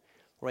here,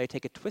 where I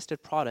take a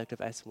twisted product of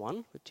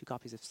S1 with two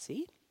copies of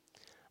C,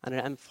 and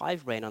an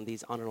M5 brane on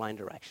these underlying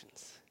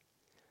directions.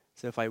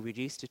 So if I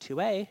reduce to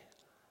 2A,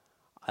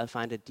 I'll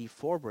find a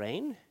D4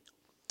 brane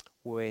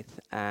with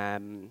a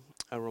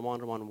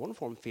Riemann-Roman 1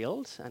 form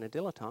field and a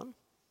dilaton. And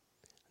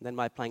then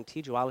by applying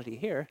T-duality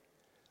here,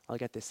 I'll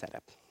get this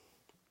setup.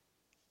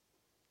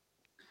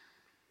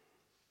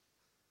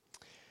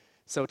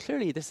 So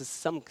clearly, this is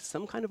some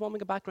kind of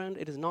omega background.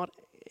 It is not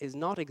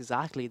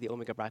exactly the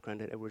omega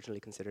background originally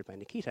considered by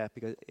Nikita,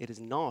 because it does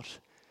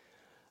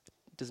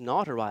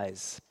not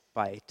arise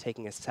by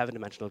taking a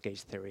 7-dimensional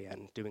gauge theory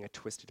and doing a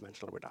twisted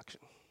dimensional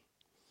reduction.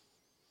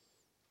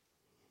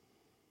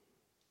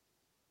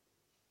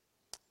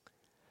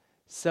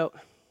 So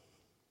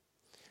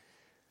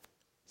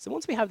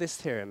once we have this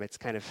theorem, it's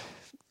kind of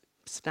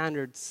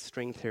standard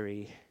string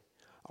theory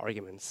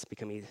arguments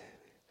become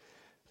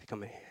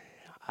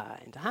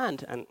into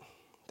hand, and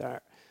there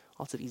are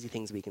lots of easy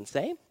things we can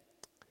say.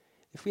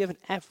 If we have an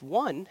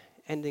F1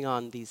 ending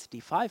on these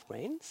D5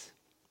 branes,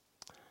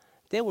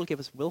 they will give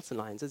us Wilson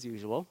lines as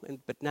usual,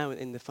 but now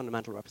in the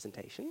fundamental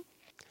representation.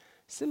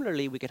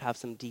 Similarly, we could have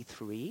some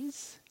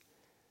D3s.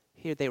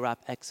 Here they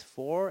wrap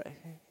x4,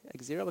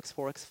 x0,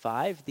 x4,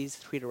 x5. These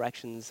three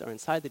directions are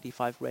inside the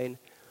D5 brane,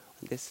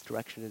 and this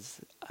direction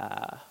is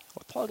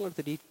orthogonal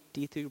to the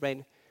D3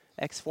 brane.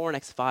 x4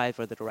 and x5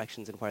 are the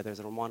directions in where there's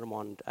a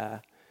Riemann-Roman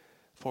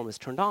form is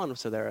turned on,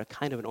 so they're a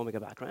kind of an omega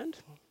background.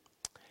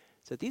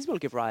 So these will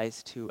give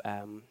rise to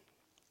a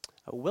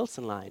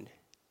Wilson line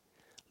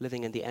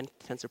living in the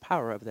n-tensor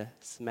power of the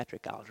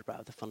symmetric algebra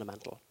of the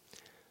fundamental.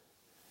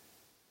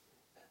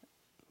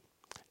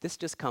 This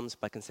just comes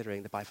by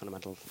considering the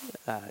bifundamental,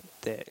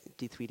 the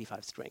D3,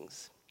 D5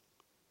 strings.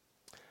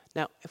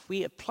 Now, if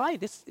we apply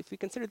this, if we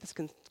consider this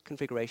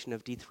configuration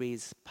of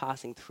D3s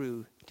passing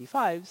through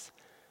D5s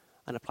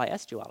and apply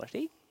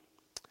S-duality,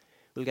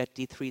 we'll get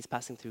D3s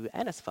passing through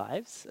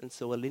NS5s, and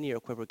so a linear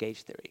quiver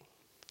gauge theory,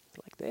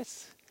 like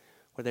this,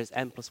 where there's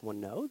n+1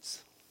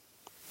 nodes.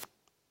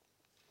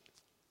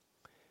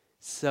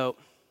 So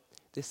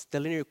the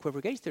linear quiver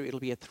gauge theory, it'll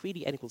be a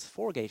 3D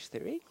n=4 gauge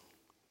theory,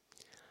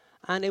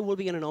 and it will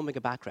be in an omega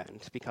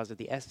background because of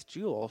the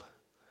S-dual.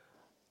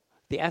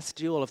 The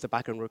S-dual of the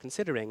background we're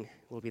considering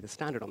will be the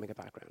standard omega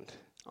background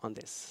on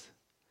this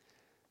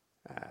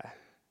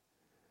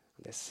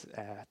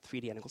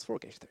 3D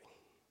n=4 gauge theory.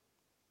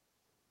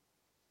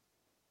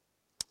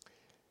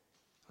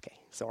 Okay,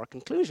 so our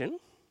conclusion.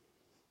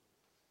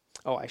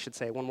 Oh, I should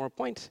say one more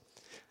point.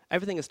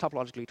 Everything is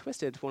topologically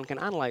twisted. One can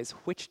analyze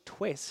which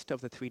twist of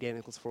the 3D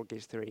n=4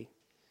 gauge theory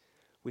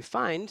we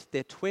find.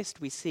 The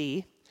twist we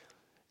see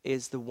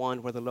is the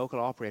one where the local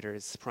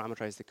operators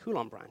parameterize the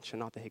Coulomb branch and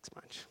not the Higgs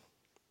branch.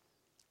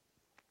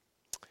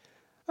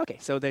 Okay,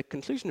 so the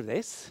conclusion of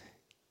this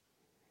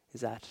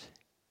is that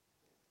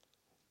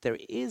there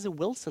is a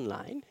Wilson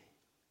line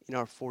in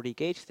our 4D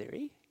gauge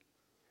theory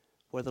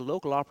where the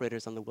local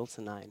operators on the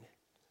Wilson line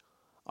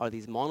are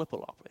these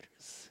monopole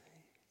operators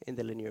in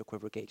the linear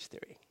quiver gauge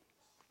theory.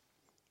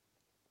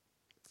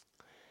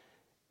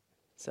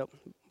 So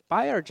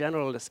by our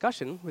general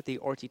discussion with the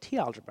RTT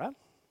algebra,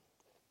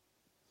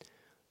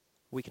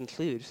 we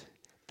conclude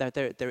that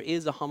there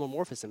is a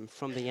homomorphism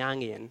from the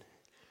Yangian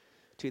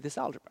to this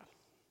algebra.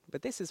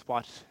 But this is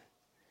what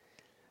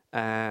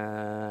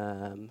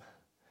Bullimore,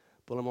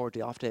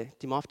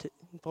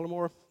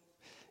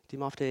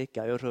 Dimofte,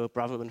 Gayoto,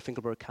 Braverman,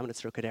 Finkelberg,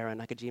 Kamenitzer, Kadera,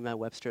 Nakajima,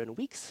 Webster, and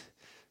Weeks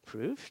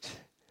proved.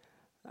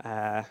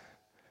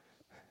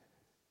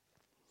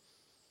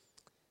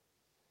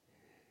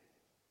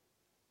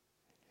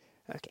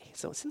 Okay,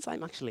 so since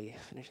I'm actually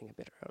finishing a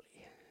bit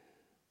early,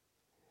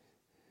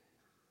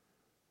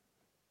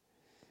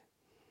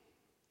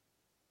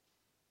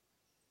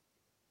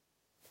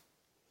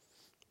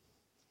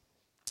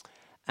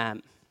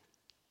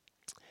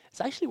 it's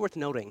actually worth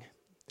noting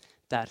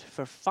that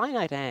for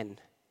finite n,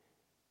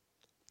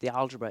 the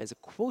algebra is a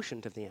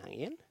quotient of the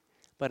Yangian,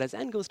 but as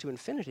n goes to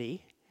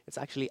infinity, it's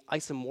actually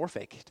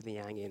isomorphic to the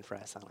Yangian for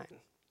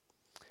SLN.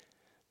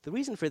 The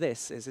reason for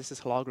this is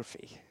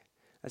holography.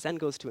 as n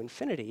goes to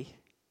infinity,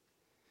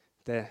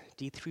 the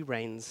D3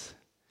 branes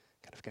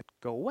kind of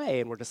go away,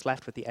 and we're just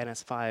left with the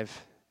NS5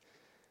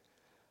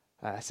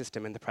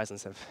 system in the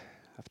presence of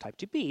type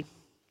 2b.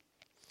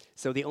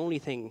 So the only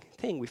thing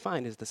we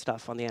find is the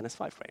stuff on the NS5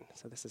 brane.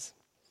 So this is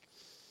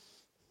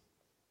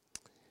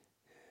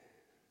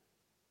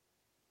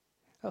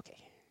okay.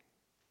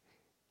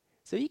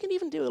 So you can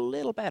even do a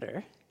little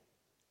better.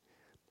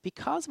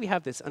 Because we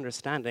have this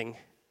understanding,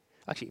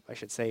 actually, I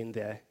should say in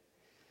the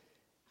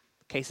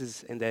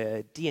cases, in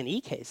the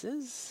D&E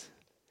cases,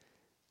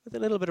 with a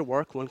little bit of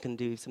work, one can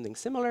do something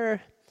similar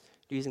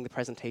using the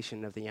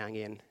presentation of the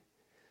Yangian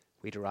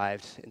we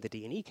derived in the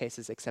D&E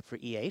cases, except for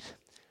E8.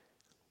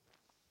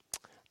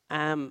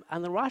 And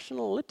the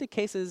rational elliptic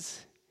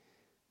cases,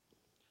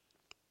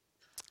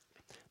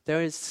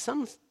 there is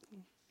some,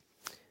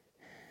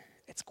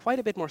 it's quite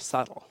a bit more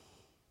subtle.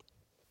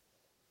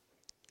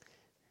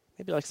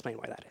 Maybe I'll explain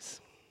why that is.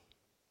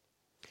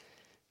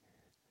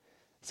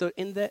 So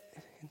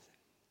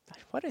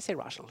why did I say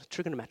rational?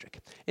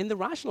 Trigonometric. In the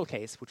rational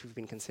case, which we've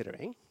been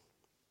considering,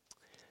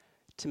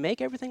 to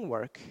make everything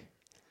work,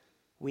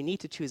 we need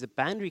to choose a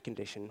boundary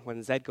condition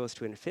when z goes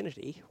to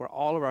infinity, where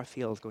all of our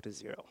fields go to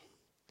 0.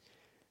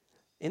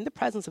 In the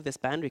presence of this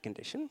boundary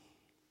condition,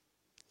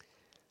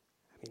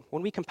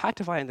 when we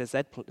compactify in the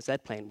z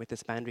plane with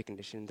this boundary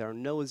condition, there are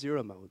no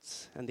zero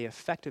modes, and the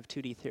effective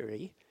 2D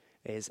theory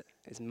is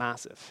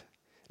massive.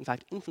 In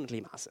fact,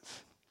 infinitely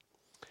massive.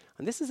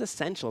 And this is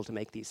essential to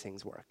make these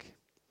things work.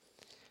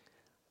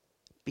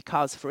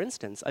 Because, for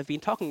instance, I've been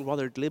talking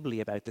rather glibly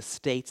about the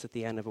states at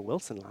the end of a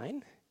Wilson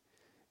line.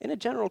 In a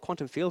general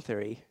quantum field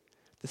theory,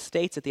 the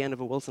states at the end of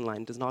a Wilson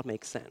line does not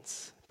make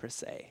sense, per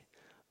se.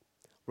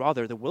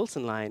 Rather, the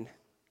Wilson line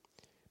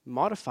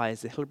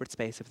modifies the Hilbert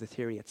space of the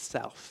theory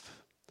itself.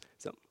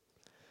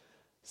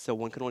 So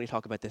one can only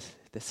talk about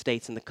the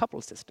states in the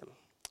coupled system.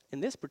 In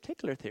this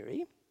particular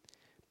theory,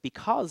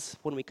 because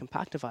when we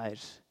compactify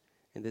it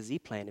in the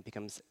z-plane, it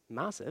becomes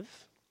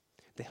massive,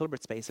 the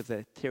Hilbert space of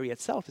the theory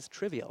itself is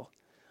trivial,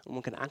 and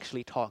one can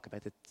actually talk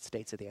about the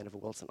states at the end of a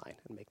Wilson line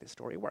and make this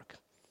story work.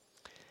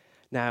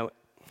 Now,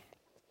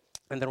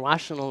 in the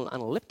rational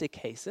and elliptic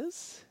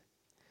cases,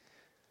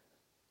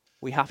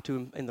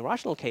 in the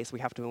rational case, we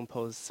have to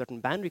impose certain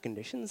boundary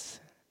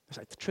conditions.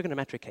 Sorry, the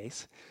trigonometric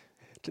case.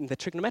 In the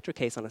trigonometric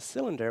case on a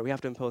cylinder, we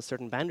have to impose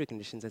certain boundary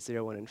conditions at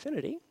 0 and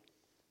infinity.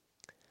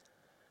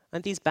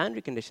 And these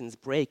boundary conditions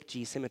break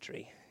G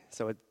symmetry.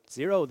 So at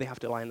 0, they have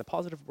to lie in the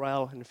positive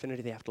Borel, and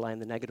infinity, they have to lie in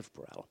the negative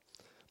Borel,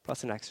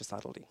 plus an extra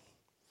subtlety.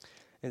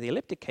 In the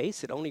elliptic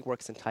case, it only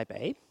works in type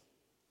A.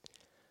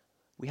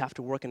 We have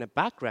to work in a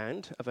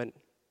background of a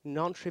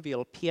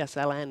non-trivial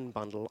PSLN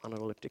bundle on an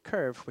elliptic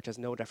curve, which has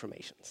no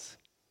deformations.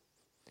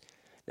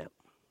 Now,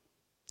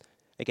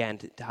 again,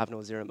 to have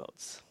no zero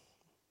modes.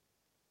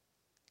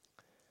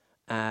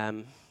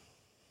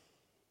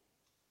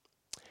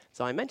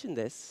 So I mentioned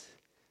this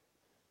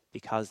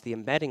because the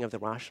embedding of the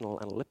rational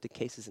and elliptic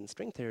cases in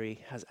string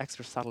theory has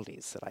extra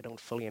subtleties that I don't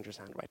fully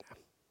understand right now.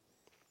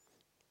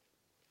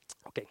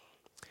 Okay,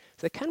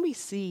 so can we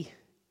see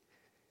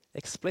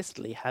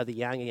explicitly how the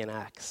Yangian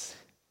acts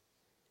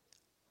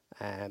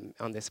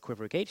on this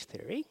quiver gauge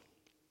theory?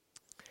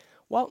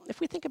 Well, if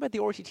we think about the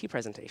RTT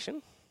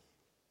presentation,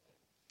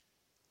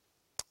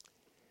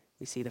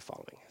 we see the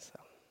following. So,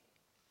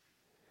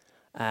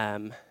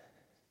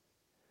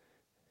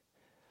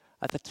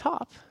 at the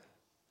top,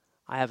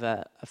 I have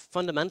a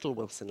fundamental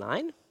Wilson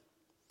line,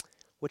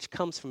 which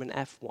comes from an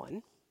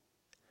F1.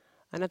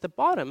 And at the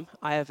bottom,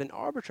 I have an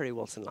arbitrary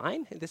Wilson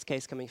line, in this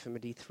case coming from a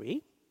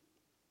D3.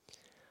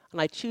 And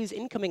I choose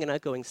incoming and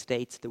outgoing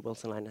states of the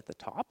Wilson line at the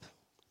top.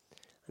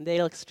 And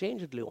they'll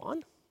exchange a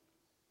gluon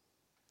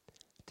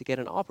to get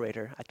an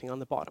operator acting on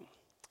the bottom.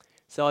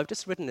 So I've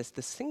just written this.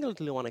 The single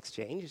gluon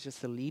exchange is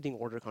just the leading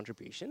order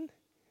contribution.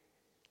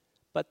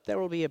 But there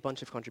will be a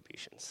bunch of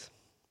contributions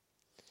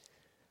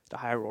to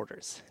higher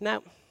orders.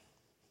 Now,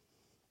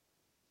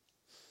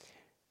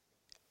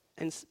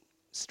 in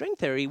string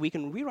theory, we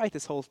can rewrite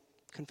this whole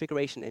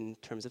configuration in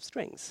terms of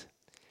strings.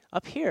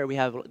 Up here,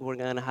 we're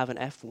going to have an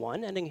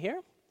F1 ending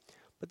here.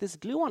 But this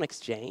gluon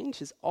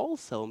exchange is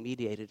also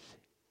mediated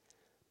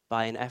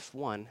by an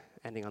F1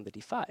 ending on the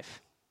D5.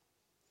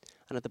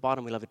 And at the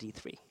bottom, we'll have a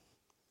D3.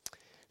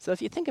 So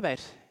if you think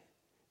about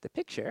the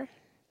picture,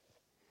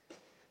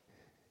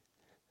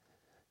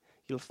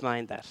 you'll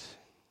find that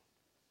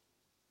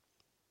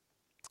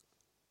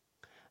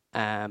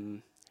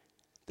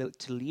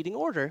to leading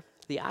order,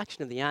 the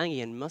action of the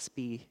Yangian must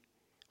be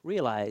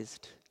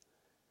realized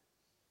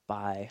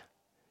by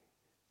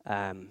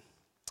a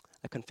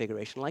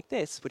configuration like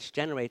this, which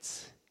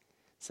generates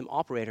some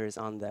operators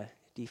on the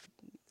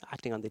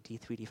acting on the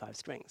D3, D5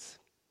 strings.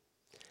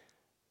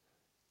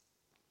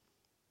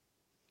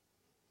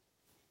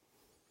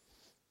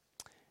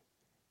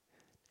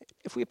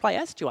 If we apply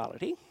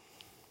S-duality,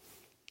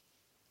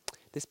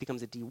 this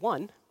becomes a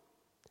D1,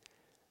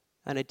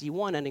 and a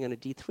D1 ending on a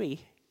D3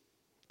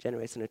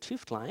 generates an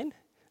 't-Hooft line.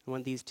 And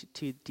when these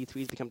two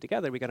D3s become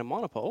together, we get a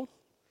monopole.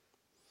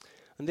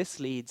 And this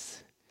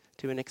leads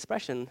to an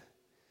expression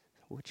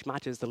which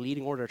matches the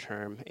leading order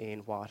term in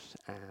what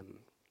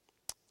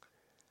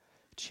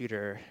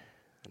Tudor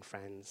and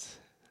friends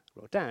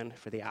wrote down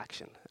for the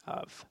action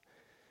of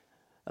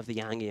the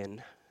Yangian,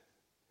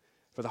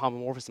 for the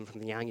homomorphism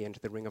from the Yangian to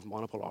the ring of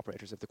monopole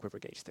operators of the quiver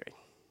gauge theory.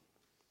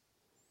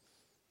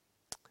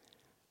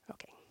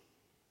 Okay.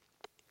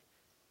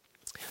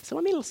 So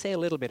let me say a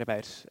little bit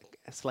about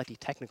a slightly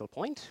technical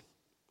point.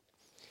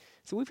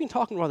 So we've been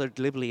talking rather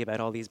glibly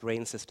about all these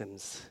brain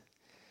systems,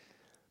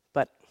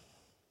 but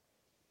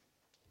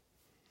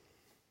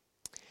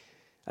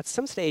at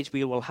some stage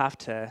we will have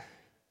to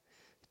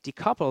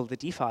decouple the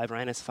D5 or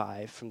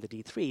NS5 from the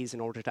D3s in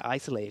order to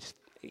isolate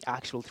the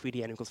actual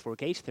 3D n equals 4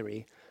 gauge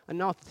theory, and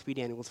not the 3D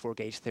n equals 4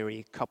 gauge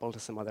theory coupled to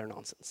some other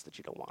nonsense that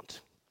you don't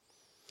want.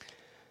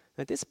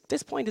 Now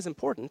this point is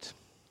important.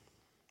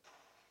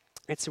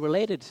 It's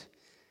related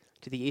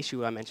to the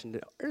issue I mentioned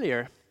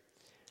earlier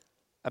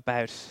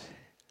about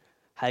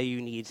how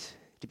you need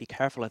to be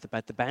careful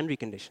about the boundary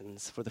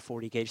conditions for the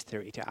 4D gauge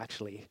theory to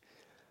actually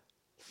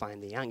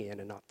find the Yangian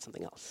and not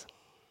something else.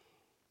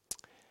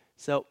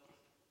 So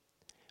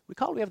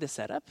recall we have this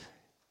setup.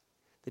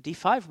 The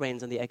D5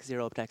 branes on the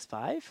x0 up to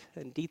x5,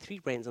 and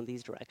D3 branes on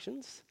these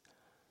directions,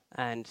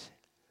 and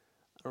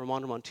a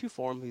Ramond-Ramond-2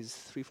 form whose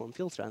 3-form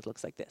field strands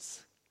looks like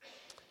this.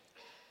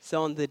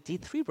 So on the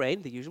D3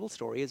 brane, the usual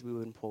story is we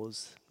would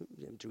impose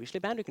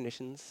Dirichlet boundary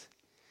conditions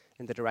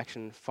in the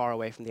direction far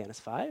away from the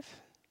NS5.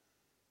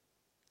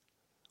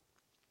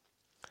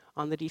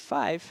 On the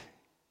D5,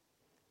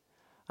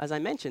 as I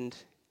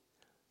mentioned,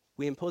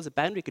 we impose a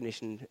boundary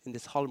condition in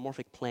this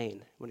holomorphic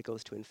plane when it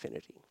goes to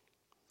infinity.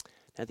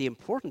 Now, the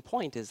important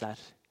point is that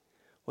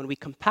when we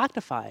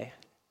compactify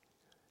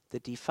the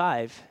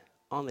D5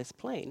 on this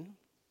plane,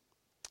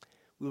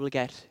 we will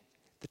get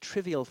the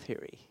trivial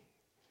theory.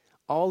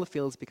 All the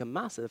fields become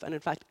massive, and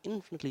in fact,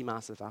 infinitely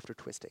massive after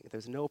twisting.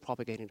 There's no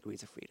propagating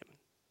degrees of freedom.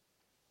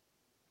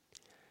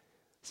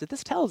 So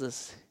this tells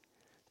us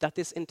that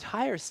this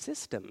entire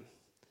system,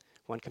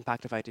 when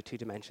compactified to 2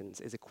 dimensions,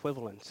 is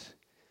equivalent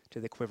to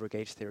the quiver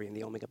gauge theory in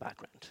the omega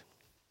background.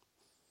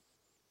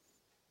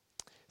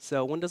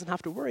 So one doesn't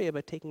have to worry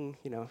about taking,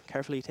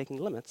 carefully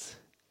taking limits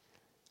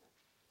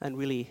and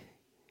really,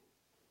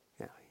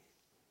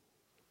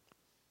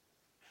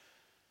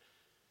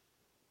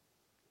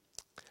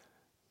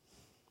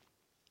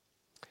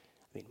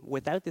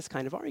 without this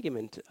kind of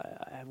argument,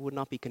 I would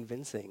not be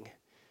convincing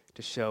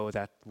to show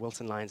that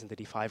Wilson lines in the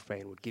D5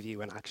 brane would give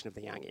you an action of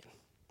the Yangian.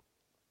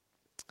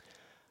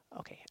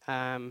 Okay.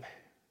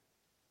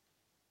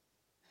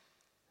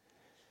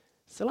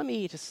 So let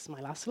me my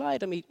last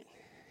slide, let me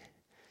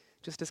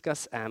just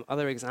discuss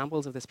other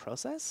examples of this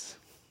process.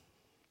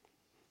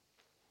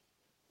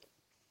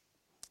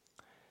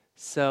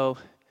 So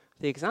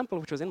the example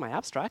which was in my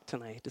abstract,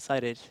 and I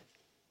decided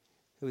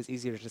it was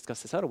easier to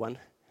discuss this other one,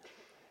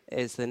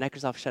 is the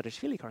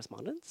Nekrasov-Shadashvili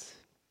correspondence.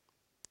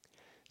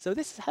 So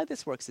how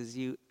this works is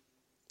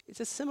it's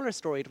a similar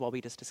story to what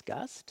we just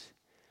discussed.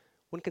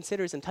 One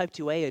considers in type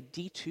 2a a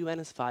D2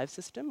 NS5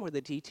 system where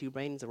the D2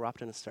 branes are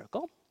wrapped in a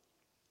circle.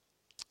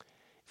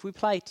 If we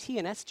apply T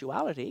and S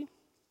duality,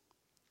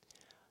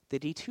 the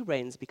D2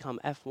 branes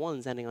become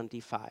F1s ending on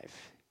D5.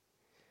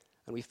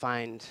 And we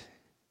find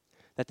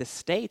that the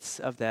states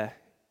of the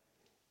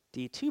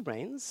D2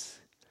 branes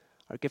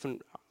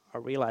are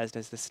realized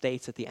as the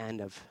states at the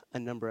end of a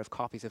number of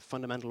copies of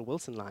fundamental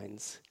Wilson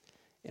lines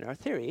in our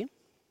theory.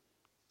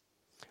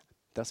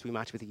 Thus, we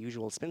match with the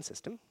usual spin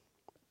system.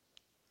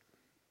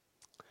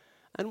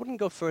 And wouldn't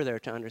go further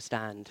to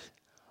understand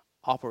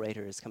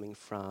operators coming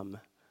from,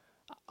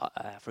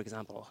 for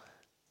example,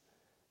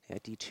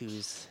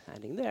 D2s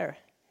ending there.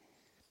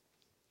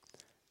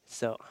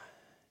 So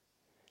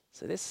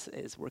this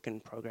is work in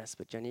progress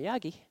with Jenny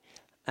Yagi.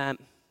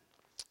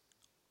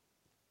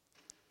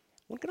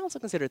 One can also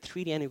consider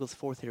 3D n equals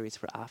 4 theories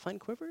for affine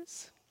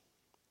quivers.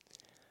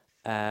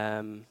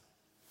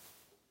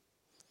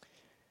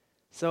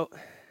 So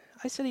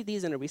I studied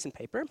these in a recent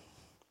paper.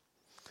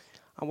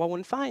 And what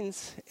one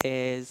finds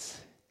is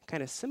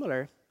kind of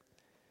similar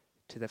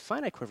to the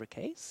finite quiver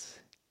case,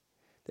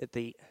 that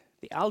the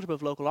algebra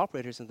of local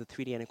operators in the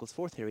 3D n equals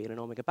 4 theory in an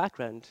omega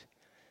background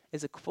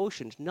is a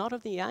quotient not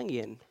of the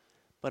Yangian,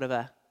 but of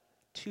a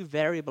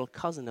 2-variable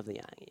cousin of the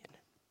Yangian.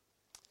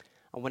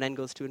 And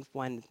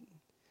when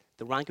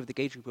the rank of the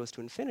gauge group goes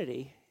to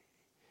infinity,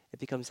 it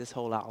becomes this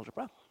whole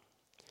algebra.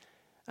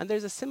 And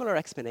there's a similar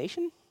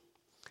explanation,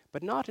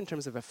 but not in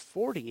terms of a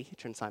 4D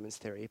Chern-Simons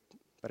theory,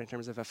 but in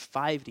terms of a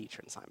 5D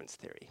Chern-Simons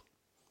theory.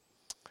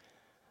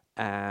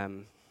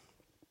 I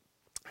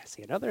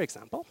see another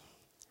example.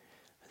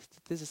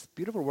 This is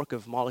beautiful work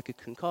of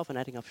Mollica-Kunkov and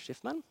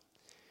Eddinghoff-Schiffman.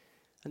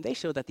 And they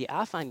show that the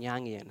affine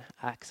Yangian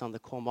acts on the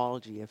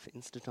cohomology of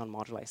instanton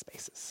moduli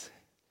spaces.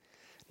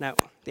 Now,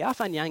 the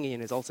affine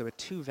Yangian is also a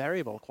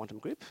 2-variable quantum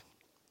group.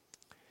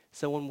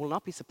 So one will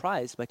not be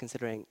surprised by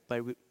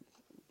to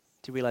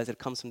realize that it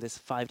comes from this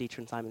 5D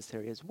Chern-Simons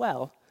theory as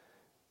well,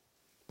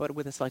 but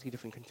with a slightly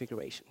different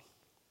configuration.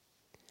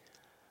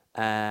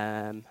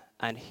 And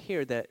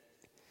here the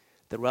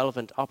the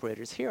relevant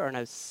operators here are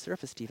now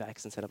surface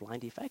defects instead of line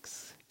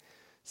defects.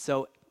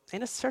 So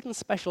in a certain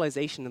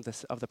specialization of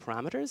the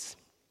parameters,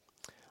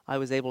 I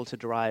was able to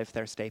derive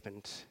their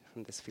statement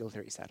from this field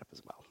theory setup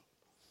as well.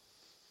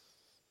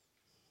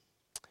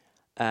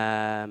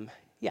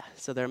 Yeah,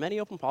 so there are many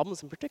open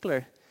problems. In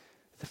particular,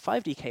 the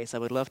 5D case, I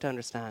would love to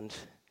understand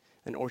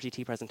an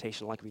RGT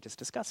presentation like we just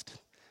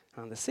discussed.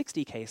 And the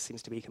 6D case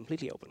seems to be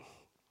completely open.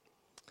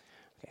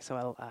 Okay,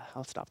 so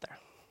I'll stop there.